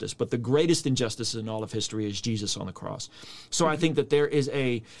injustice. But the greatest injustice in all of history is Jesus on the cross. So I think that there is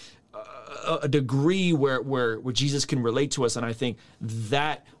a degree where Jesus can relate to us. And I think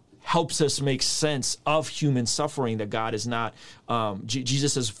that helps us make sense of human suffering, that God is not,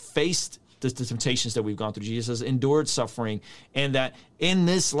 Jesus has faced the temptations that we've gone through. Jesus has endured suffering, and that in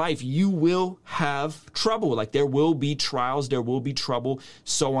this life, you will have trouble. Like there will be trials, there will be trouble,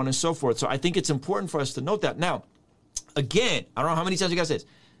 so on and so forth. So I think it's important for us to note that. Now, again, I don't know how many times you guys say this.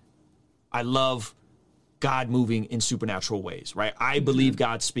 I love God moving in supernatural ways, right? I believe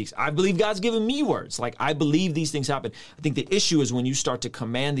God speaks. I believe God's given me words. Like, I believe these things happen. I think the issue is when you start to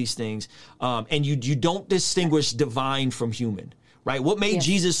command these things, and you don't distinguish divine from human, right? What made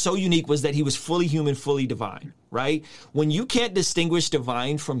Jesus so unique was that he was fully human, fully divine, right? When you can't distinguish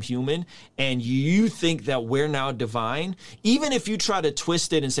divine from human and you think that we're now divine, even if you try to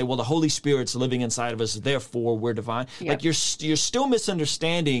twist it and say, well, the Holy Spirit's living inside of us, therefore we're divine. Like, you're still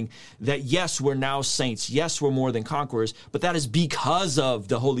misunderstanding that, yes, we're now saints. Yes, we're more than conquerors, but that is because of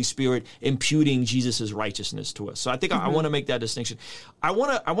the Holy Spirit imputing Jesus's righteousness to us. So I think I want to make that distinction. I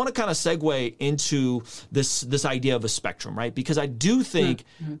want to kind of segue into this idea of a spectrum, right? Because I do think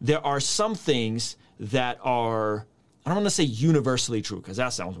there are some things that are, I don't want to say universally true because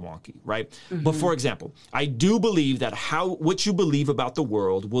that sounds wonky, right? But for example, I do believe that what you believe about the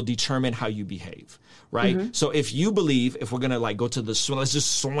world will determine how you behave, right? So if you believe, if we're going to like go to let's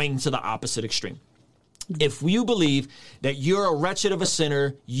just swing to the opposite extreme. If you believe that you're a wretched of a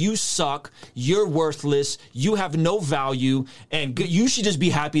sinner, you suck, you're worthless, you have no value, and you should just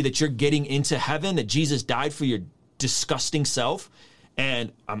be happy that you're getting into heaven, that Jesus died for your disgusting self.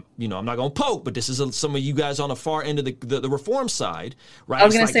 And I'm not going to poke, but this is some of you guys on the far end of the Reform side, right? I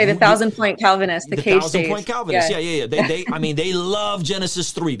was going to say the 1,000-point Calvinist, the cage stage. 1,000-point Calvinist, yeah. They love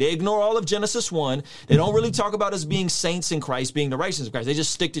Genesis 3. They ignore all of Genesis 1. They don't really talk about us being saints in Christ, being the righteousness of Christ. They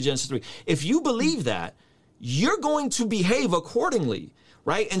just stick to Genesis 3. If you believe that, you're going to behave accordingly.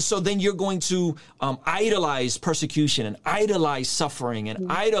 Right. And so then you're going to idolize persecution and idolize suffering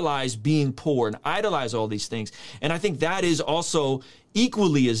and idolize being poor and idolize all these things. And I think that is also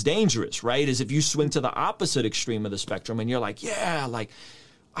equally as dangerous, right, as if you swing to the opposite extreme of the spectrum and you're like, yeah, like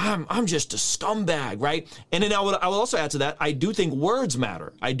I'm just a scumbag. Right. And then I will also add to that. I do think words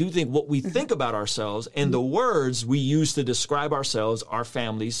matter. I do think what we think about ourselves and the words we use to describe ourselves, our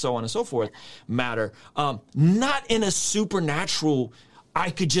families, so on and so forth matter. Not in a supernatural I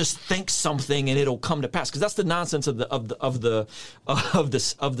could just think something and it'll come to pass, because that's the nonsense of the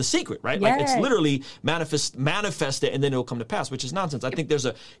secret, right? Yes. Like, it's literally manifest it and then it'll come to pass, which is nonsense. I think there's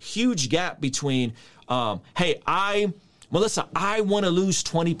a huge gap between, Melissa, I want to lose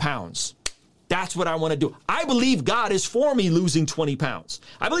 20 pounds. That's what I want to do. I believe God is for me losing 20 pounds.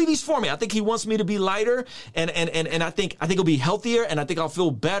 I believe he's for me. I think he wants me to be lighter, and I think it'll be healthier, and I think I'll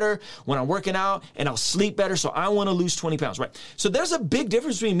feel better when I'm working out, and I'll sleep better. So I want to lose 20 pounds, right? So there's a big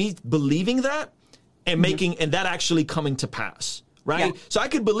difference between me believing that and and that actually coming to pass, right? Yeah. So I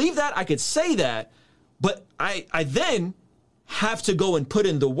could believe that, I could say that, but I then have to go and put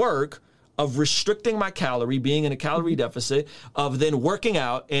in the work of restricting my calorie, being in a calorie deficit, of then working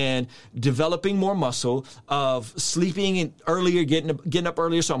out and developing more muscle, of sleeping in earlier, getting up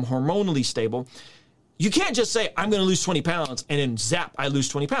earlier so I'm hormonally stable. You can't just say, I'm going to lose 20 pounds, and then zap, I lose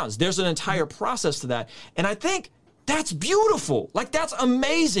 20 pounds. There's an entire process to that. And I think that's beautiful. Like, that's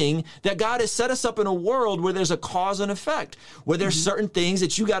amazing that God has set us up in a world where there's a cause and effect, where there's certain things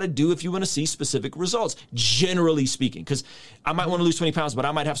that you got to do if you want to see specific results, generally speaking. Because I might want to lose 20 pounds, but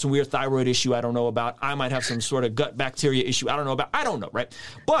I might have some weird thyroid issue I don't know about. I might have some sort of gut bacteria issue I don't know about. I don't know, right?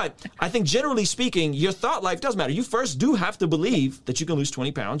 But I think generally speaking, your thought life does matter. You first do have to believe that you can lose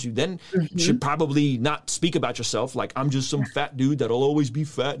 20 pounds. You then should probably not speak about yourself like, I'm just some fat dude that'll always be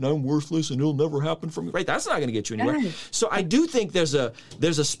fat and I'm worthless and it'll never happen for me, right? That's not going to get you anywhere. So I do think there's a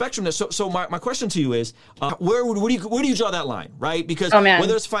spectrum there. So my question to you is, where do you draw that line, right? Because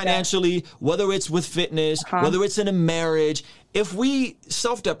whether it's financially, whether it's with fitness, whether it's in a marriage, if we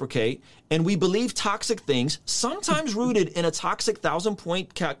self-deprecate and we believe toxic things, sometimes rooted in a toxic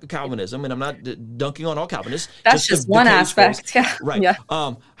 1,000-point Calvinism, and I'm not dunking on all Calvinists. That's just one aspect. Yeah. Right. Yeah.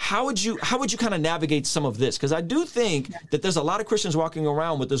 How would you kind of navigate some of this? Because I do think that there's a lot of Christians walking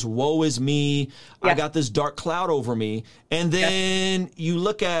around with this woe is me, I got this dark cloud over me. And then you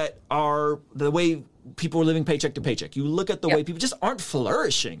look at the way people are living paycheck to paycheck. You look at the way people just aren't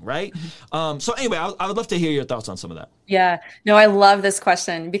flourishing, right? So anyway, I would love to hear your thoughts on some of that. Yeah, no, I love this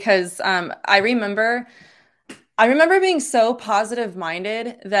question because I remember being so positive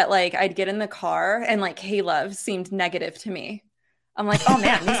minded that like I'd get in the car and like K-Love seemed negative to me. I'm like, oh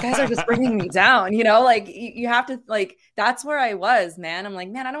man, these guys are just bringing me down, like you have to, like, that's where I was, man. I'm like,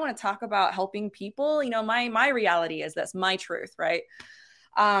 man, I don't want to talk about helping people. My reality is this, my truth, right?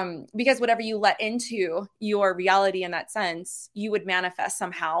 Because whatever you let into your reality in that sense, you would manifest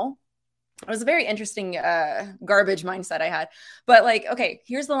somehow. It was a very interesting garbage mindset I had. But like, okay,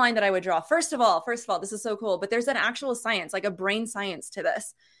 here's the line that I would draw. First of all, this is so cool, but there's an actual science, like a brain science to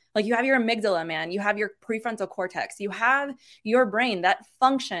this. Like, you have your amygdala, man. You have your prefrontal cortex. You have your brain that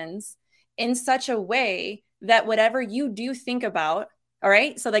functions in such a way that whatever you do think about All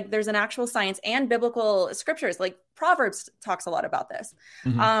right. So like there's an actual science and biblical scriptures, like Proverbs talks a lot about this,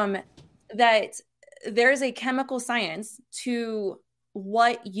 that there's a chemical science to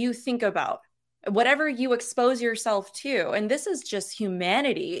what you think about, whatever you expose yourself to. And this is just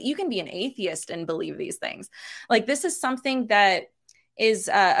humanity. You can be an atheist and believe these things. Like this is something that is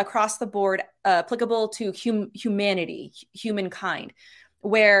across the board applicable to humanity, humankind,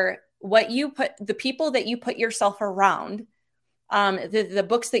 where what you put, the people that you put yourself around, the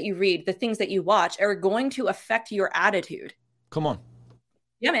books that you read, the things that you watch are going to affect your attitude. Come on.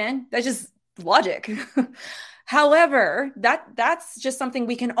 Yeah, man. That's just logic. However, that's just something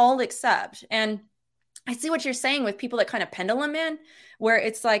we can all accept. And I see what you're saying with people that kind of pendulum in, where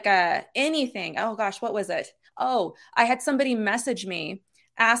it's like anything. Oh gosh, what was it? Oh, I had somebody message me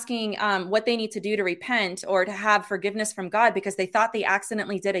asking what they need to do to repent or to have forgiveness from God because they thought they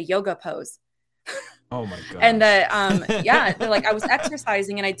accidentally did a yoga pose. Oh my God. And yeah, they're like, I was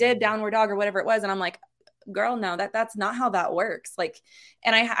exercising and I did downward dog or whatever it was. And I'm like, girl, no, that's not how that works. Like,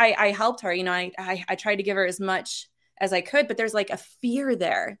 and I helped her, you know, I tried to give her as much as I could, but there's like a fear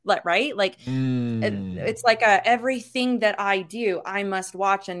there, right? Like it's like everything that I do, I must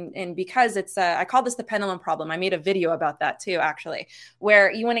watch. And because it's, I call this the pendulum problem. I made a video about that too, actually,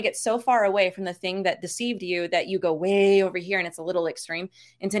 where you want to get so far away from the thing that deceived you that you go way over here and it's a little extreme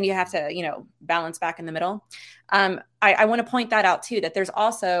until you have to, you know, balance back in the middle. I want to point that out too, that there's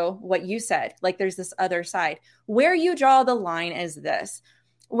also what you said, like there's this other side. Where you draw the line is this: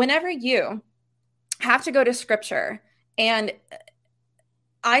 whenever you have to go to scripture and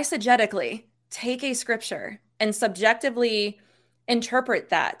eisegetically take a scripture and subjectively interpret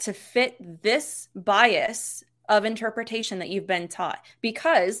that to fit this bias of interpretation that you've been taught.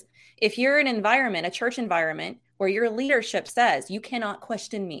 Because if you're in an environment, a church environment, where your leadership says, you cannot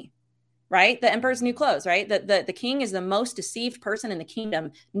question me, right? The emperor's new clothes, right? The king is the most deceived person in the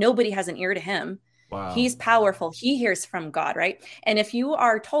kingdom. Nobody has an ear to him. Wow. He's powerful. He hears from God, right? And if you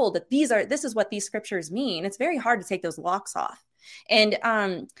are told that this is what these scriptures mean, it's very hard to take those locks off. And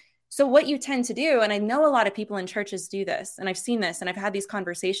so what you tend to do, and I know a lot of people in churches do this, and I've seen this, and I've had these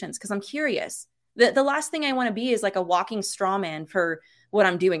conversations because I'm curious. The last thing I want to be is like a walking straw man for what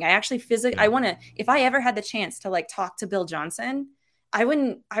I'm doing. I actually I want to, if I ever had the chance to like talk to Bill Johnson, I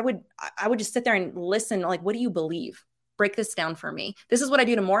would just sit there and listen. Like, what do you believe? Break this down for me. This is what I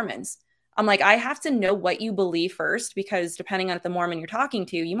do to Mormons. I'm like, I have to know what you believe first, because depending on the Mormon you're talking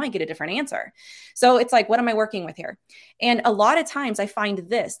to, you might get a different answer. So it's like, what am I working with here? And a lot of times I find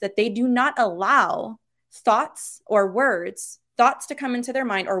that they do not allow thoughts to come into their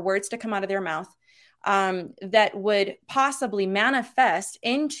mind or words to come out of their mouth that would possibly manifest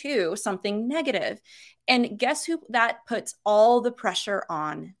into something negative. And guess who that puts all the pressure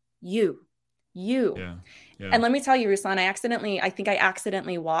on? You. Yeah. And let me tell you, Ruslan, I think I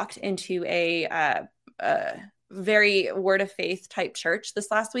accidentally walked into a very Word of Faith type church this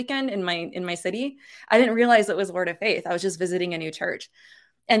last weekend in my city. I didn't realize it was Word of Faith. I was just visiting a new church.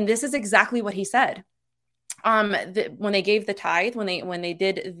 And this is exactly what he said. When they gave the tithe, when they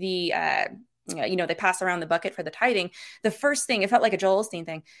did the, they pass around the bucket for the tithing, the first thing, it felt like a Joel Osteen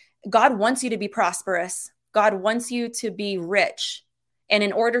thing. God wants you to be prosperous. God wants you to be rich. And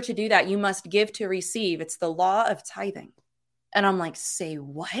in order to do that, you must give to receive. It's the law of tithing. And I'm like, say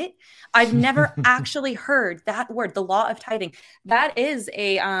what? I've never actually heard that word, the law of tithing. That is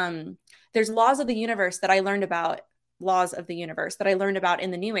there's laws of the universe that I learned about,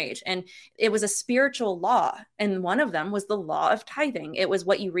 in the New Age. And it was a spiritual law. And one of them was the law of tithing. It was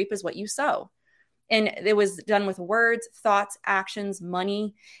what you reap is what you sow. And it was done with words, thoughts, actions,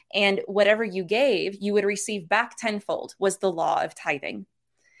 money, and whatever you gave, you would receive back tenfold, was the law of tithing.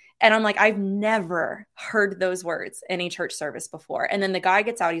 And I'm like, I've never heard those words in a church service before. And then the guy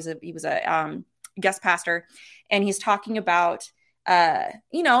gets out, he was a guest pastor, and he's talking about, a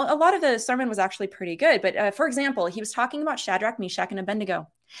lot of the sermon was actually pretty good. But for example, he was talking about Shadrach, Meshach, and Abednego.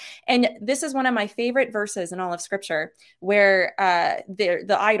 And this is one of my favorite verses in all of scripture, where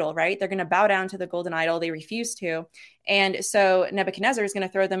the idol, right? They're going to bow down to the golden idol. They refuse to. And so Nebuchadnezzar is going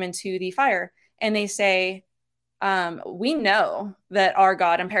to throw them into the fire. And they say, we know that our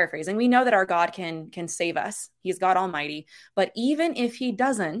God, I'm paraphrasing, we know that our God can save us. He's God Almighty. But even if he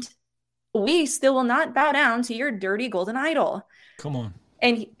doesn't, we still will not bow down to your dirty golden idol. Come on.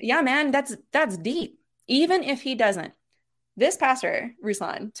 And yeah, man, that's deep. Even if he doesn't. This pastor,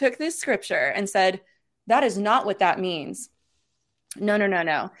 Ruslan, took this scripture and said, that is not what that means. No.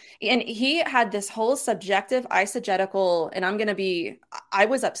 And he had this whole subjective, eisegetical, and I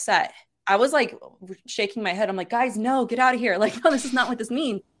was upset. I was like shaking my head. I'm like, guys, no, get out of here. Like, no, this is not what this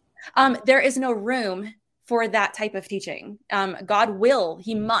means. There is no room for that type of teaching.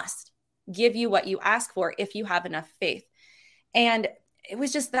 He must give you what you ask for if you have enough faith. And it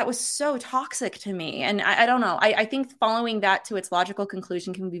was just, that was so toxic to me. And I don't know. I think following that to its logical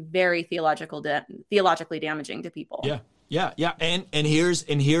conclusion can be very theologically damaging to people. Yeah. And here's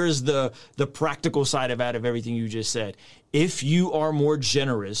the practical side of everything you just said. If you are more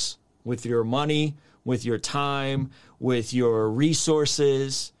generous with your money, with your time, with your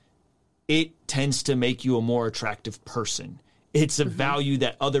resources, it tends to make you a more attractive person. It's a value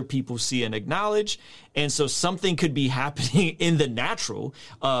that other people see and acknowledge. And so something could be happening in the natural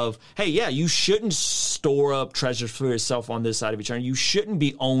of, hey, yeah, you shouldn't store up treasures for yourself on this side of eternity. You shouldn't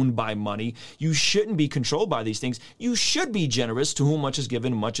be owned by money. You shouldn't be controlled by these things. You should be generous. To whom much is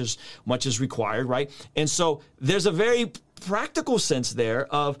given, much is required, right? And so there's a very practical sense there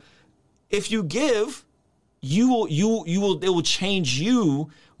of, if you give, it will change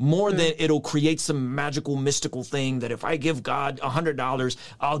you more than it'll create some magical, mystical thing that if I give God $100,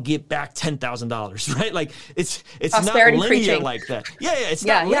 I'll get back $10,000, right? Like it's not linear preaching. Like that. Yeah, it's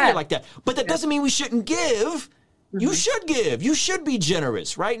not linear like that. But that doesn't mean we shouldn't give. You should give. You should be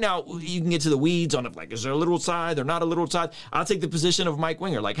generous. Right now, you can get to the weeds on it. Like, is there a literal side or not a literal side? I'll take the position of Mike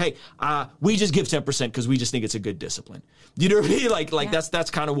Winger. Like, hey, we just give 10% because we just think it's a good discipline. You know what I mean? Like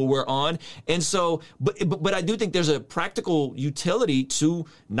that's kind of what we're on. And so, but I do think there's a practical utility to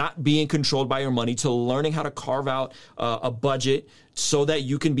not being controlled by your money, to learning how to carve out a budget so that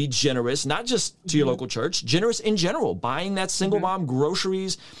you can be generous, not just to your local church, generous in general, buying that single mom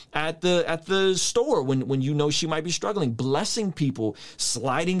groceries at the store when you know she might be struggling, blessing people,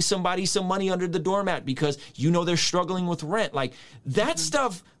 sliding somebody some money under the doormat because you know they're struggling with rent. Like that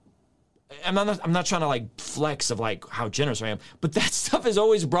stuff, I'm not trying to like flex of like how generous I am, but that stuff has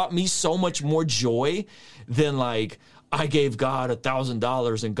always brought me so much more joy than like, I gave God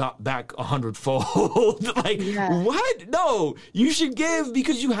 $1,000 and got back 100-fold. What? No, you should give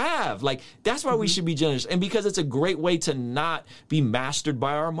because you have. Like, that's why we should be generous. And because it's a great way to not be mastered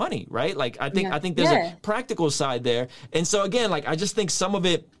by our money, right? Like, I think there's a practical side there. And so again, like, I just think some of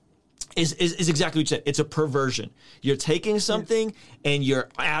it is exactly what you said. It's a perversion. You're taking something and you're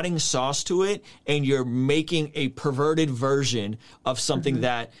adding sauce to it and you're making a perverted version of something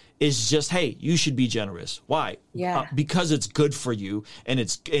that is just, hey, you should be generous. Why? Yeah. Because it's good for you and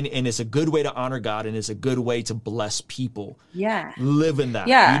it's a good way to honor God and it's a good way to bless people. Yeah. Live in that.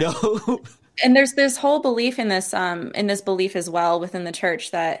 Yeah. You know? And there's this whole belief in this belief as well within the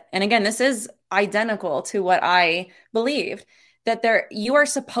church that, and again, this is identical to what I believed, that you are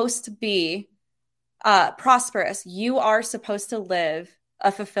supposed to be prosperous. You are supposed to live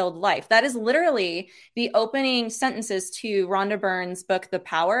a fulfilled life. That is literally the opening sentences to Rhonda Byrne's book, The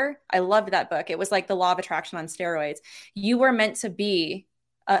Power. I loved that book. It was like the law of attraction on steroids. You were meant to be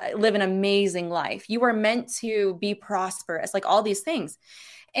live an amazing life. You were meant to be prosperous, like all these things.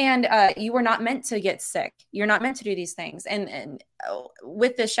 And you were not meant to get sick. You're not meant to do these things. And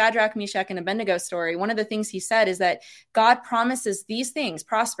with the Shadrach, Meshach, and Abednego story, one of the things he said is that God promises these things,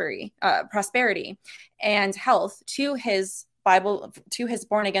 prosperity and health to his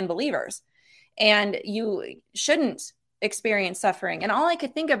born again believers. And you shouldn't experience suffering. And all I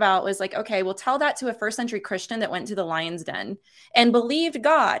could think about was like, okay, well, tell that to a first century Christian that went to the lion's den and believed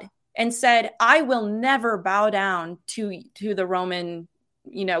God and said, I will never bow down to the Roman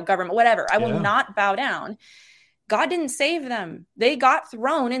government, whatever. I will not bow down. God didn't save them. They got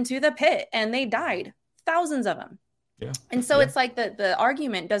thrown into the pit and they died, thousands of them. Yeah. And so it's like the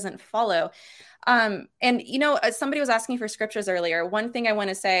argument doesn't follow. And, somebody was asking for scriptures earlier. One thing I want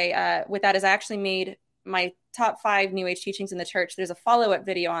to say with that is I actually made my top 5 New Age teachings in the church. There's a follow-up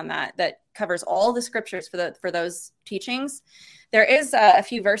video on that covers all the scriptures for those teachings. There is a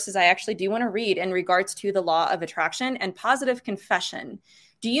few verses I actually do want to read in regards to the law of attraction and positive confession.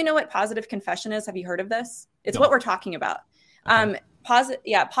 Do you know what positive confession is? Have you heard of this? It's what we're talking about. Okay.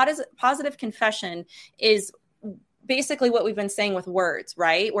 Positive confession is basically what we've been saying with words,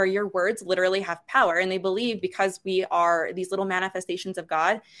 right? Where your words literally have power, and they believe because we are these little manifestations of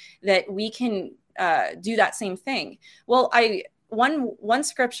God that we can do that same thing. Well, one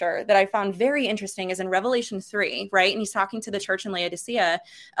scripture that I found very interesting is in Revelation 3, right? And he's talking to the church in Laodicea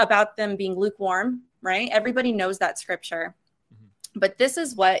about them being lukewarm, right? Everybody knows that scripture. Mm-hmm. But this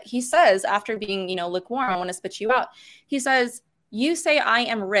is what he says after being, lukewarm. I want to spit you out. He says, you say, I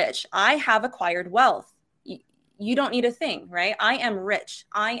am rich. I have acquired wealth. You don't need a thing, right? I am rich.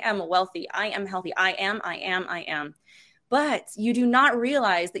 I am wealthy. I am healthy. I am. But you do not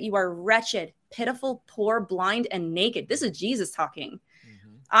realize that you are wretched, pitiful, poor, blind, and naked. This is Jesus talking.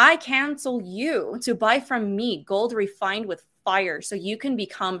 Mm-hmm. I counsel you to buy from me gold refined with fire so you can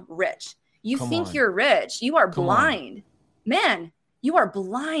become rich. You think you're rich. You are blind. Man, you are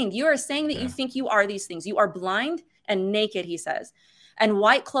blind. You are saying that you think you are these things. You are blind and naked, he says, and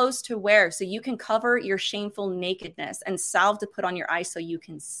white clothes to wear so you can cover your shameful nakedness, and salve to put on your eyes so you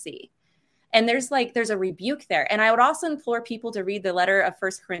can see. And there's a rebuke there. And I would also implore people to read the letter of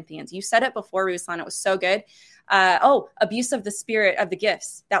 1 Corinthians. You said it before, Ruslan. It was so good. Abuse of the spirit of the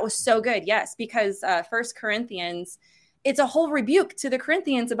gifts. That was so good. Yes, because 1 Corinthians, it's a whole rebuke to the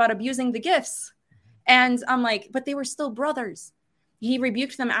Corinthians about abusing the gifts. And I'm like, but they were still brothers. He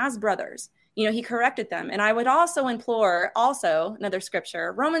rebuked them as brothers. He corrected them. And I would also implore another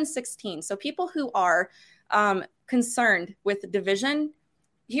scripture, Romans 16. So people who are concerned with division,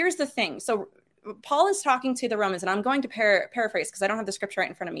 here's the thing. So Paul is talking to the Romans, and I'm going to paraphrase because I don't have the scripture right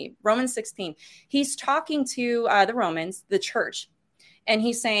in front of me. Romans 16. He's talking to the Romans, the church, and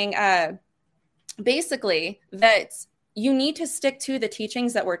he's saying basically that you need to stick to the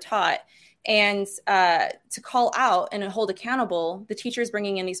teachings that were taught, and to call out and hold accountable the teachers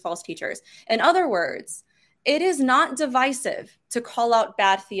bringing in these false teachers. In other words, it is not divisive to call out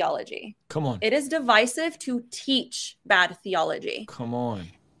bad theology. Come on. It is divisive to teach bad theology. Come on.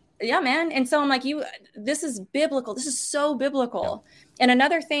 Yeah, man. And so I'm like, this is biblical. This is so biblical. Yeah. And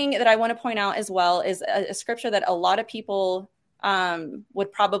another thing that I want to point out as well is a scripture that a lot of people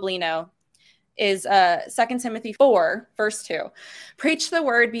would probably know is 2 Timothy 4, verse 2. Preach the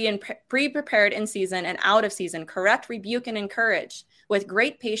word, be prepared in season and out of season, correct, rebuke, and encourage with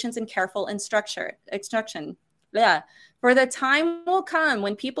great patience and careful instruction. Yeah. For the time will come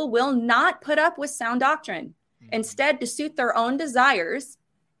when people will not put up with sound doctrine. Instead, to suit their own desires,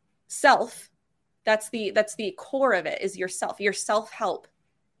 self, that's the core of it, is yourself. Your self-help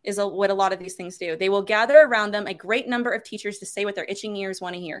is what a lot of these things do. They will gather around them a great number of teachers to say what their itching ears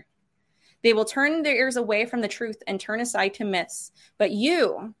want to hear. They will turn their ears away from the truth and turn aside to myths. But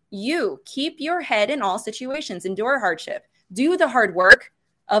you keep your head in all situations, endure hardship, do the hard work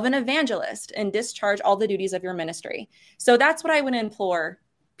of an evangelist, and discharge all the duties of your ministry. So that's what I would implore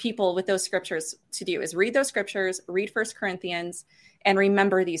people with those scriptures to do, is read those scriptures, read 1 Corinthians, and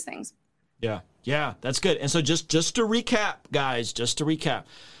remember these things. Yeah, that's good. And so just to recap, guys,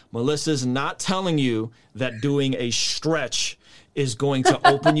 Melissa's not telling you that doing a stretch is going to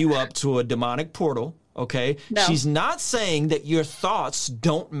open you up to a demonic portal, okay? No. She's not saying that your thoughts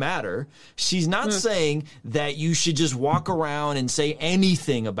don't matter. She's not saying that you should just walk around and say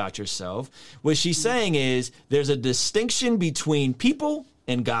anything about yourself. What she's saying is there's a distinction between people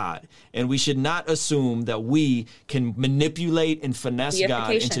and God, and we should not assume that we can manipulate and finesse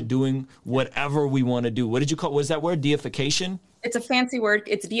God into doing whatever we want to do. What did you call? What is that word? Deification? It's a fancy word.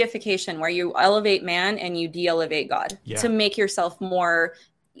 It's deification, where you elevate man and you de-elevate God to make yourself more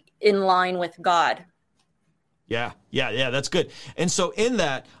in line with God. Yeah, that's good. And so in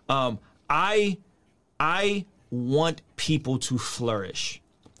that, I want people to flourish.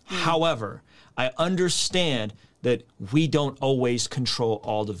 However, I understand that we don't always control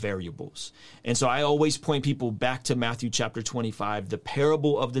all the variables. And so I always point people back to Matthew chapter 25, the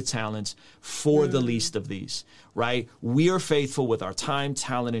parable of the talents for the least of these, right? We are faithful with our time,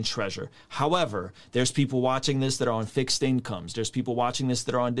 talent, and treasure. However, there's people watching this that are on fixed incomes. There's people watching this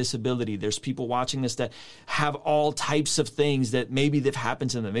that are on disability. There's people watching this that have all types of things that maybe they've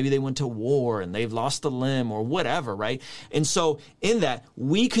happened to them. Maybe they went to war and they've lost a limb or whatever, right? And so in that,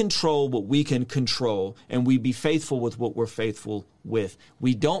 we control what we can control, and we be faithful with what we're faithful with.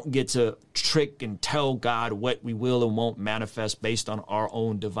 We don't get to trick and tell God what we will and won't manifest based on our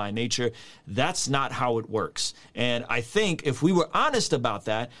own divine nature. That's not how it works. And I think if we were honest about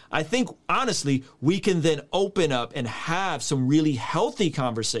that, I think honestly, we can then open up and have some really healthy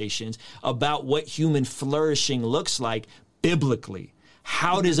conversations about what human flourishing looks like biblically.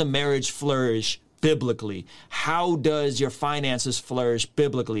 How does a marriage flourish biblically? How does your finances flourish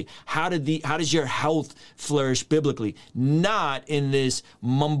biblically? How does your health flourish biblically? Not in this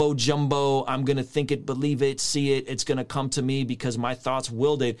mumbo jumbo, I'm going to think it, believe it, see it, it's going to come to me because my thoughts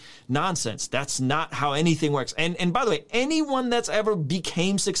willed it nonsense. That's not how anything works. And by the way, anyone that's ever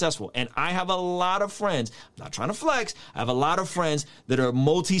became successful, and I have a lot of friends, I'm not trying to flex, I have a lot of friends that are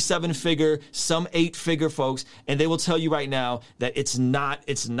multi-7-figure, some 8-figure folks, and they will tell you right now that it's not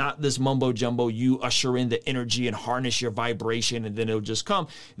this mumbo jumbo. You usher in the energy and harness your vibration, and then it'll just come.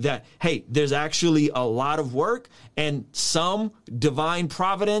 That, hey, there's actually a lot of work and some divine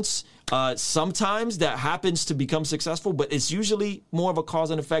providence sometimes that happens to become successful, but it's usually more of a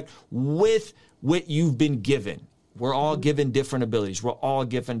cause and effect with what you've been given. We're all given different abilities. We're all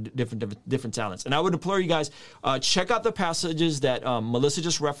given different talents. And I would implore you guys, check out the passages that Melissa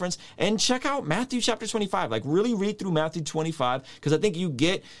just referenced, and check out Matthew chapter 25. Like, really read through Matthew 25, because I think you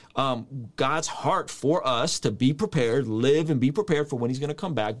get God's heart for us to be prepared, live and be prepared for when he's going to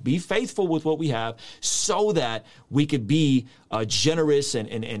come back, be faithful with what we have so that we could be generous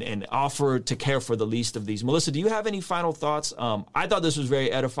and offer to care for the least of these. Melissa, do you have any final thoughts? I thought this was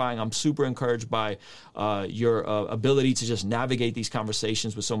very edifying. I'm super encouraged by your ability to just navigate these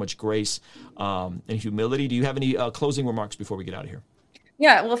conversations with so much grace and humility. Do you have any closing remarks before we get out of here?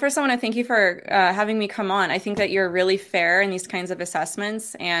 Yeah, well, first I want to thank you for having me come on. I think that you're really fair in these kinds of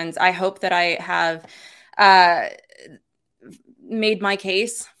assessments, and I hope that I have made my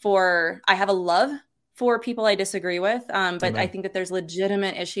case for, I have a love for people I disagree with, but Amen. I think that there's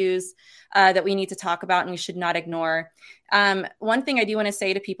legitimate issues that we need to talk about and we should not ignore. One thing I do want to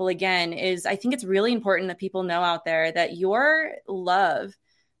say to people again is I think it's really important that people know out there that your love,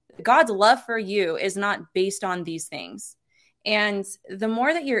 God's love for you, is not based on these things. And the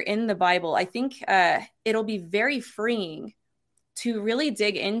more that you're in the Bible, I think it'll be very freeing to really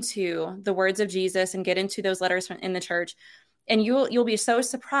dig into the words of Jesus and get into those letters in the church. And you'll be so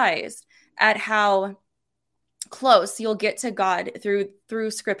surprised at how close you'll get to God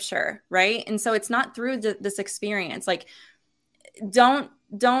through scripture, right? And so it's not through this experience. Like, don't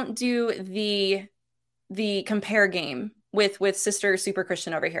do the compare game with Sister Super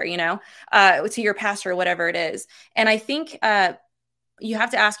Christian over here, to your pastor, whatever it is. And I think you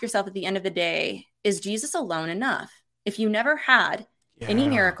have to ask yourself at the end of the day, is Jesus alone enough? If you never had any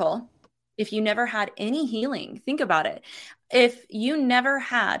miracle, if you never had any healing, think about it. If you never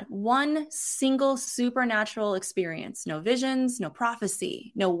had one single supernatural experience, no visions, no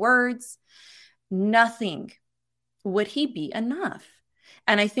prophecy, no words, nothing, would he be enough?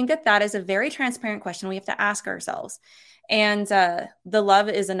 And I think that is a very transparent question we have to ask ourselves. And the love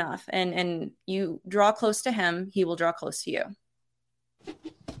is enough. And you draw close to him, he will draw close to you.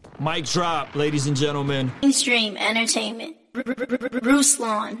 Mic drop, ladies and gentlemen. Mainstream Entertainment.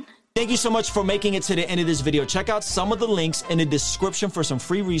 Ruslan. Thank you so much for making it to the end of this video. Check out some of the links in the description for some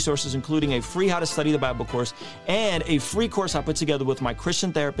free resources, including a free How to Study the Bible course and a free course I put together with my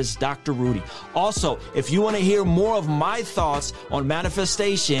Christian therapist, Dr. Rudy. Also, if you want to hear more of my thoughts on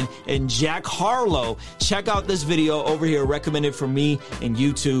manifestation and Jack Harlow, check out this video over here recommended from me and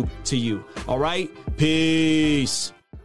YouTube to you. All right? Peace.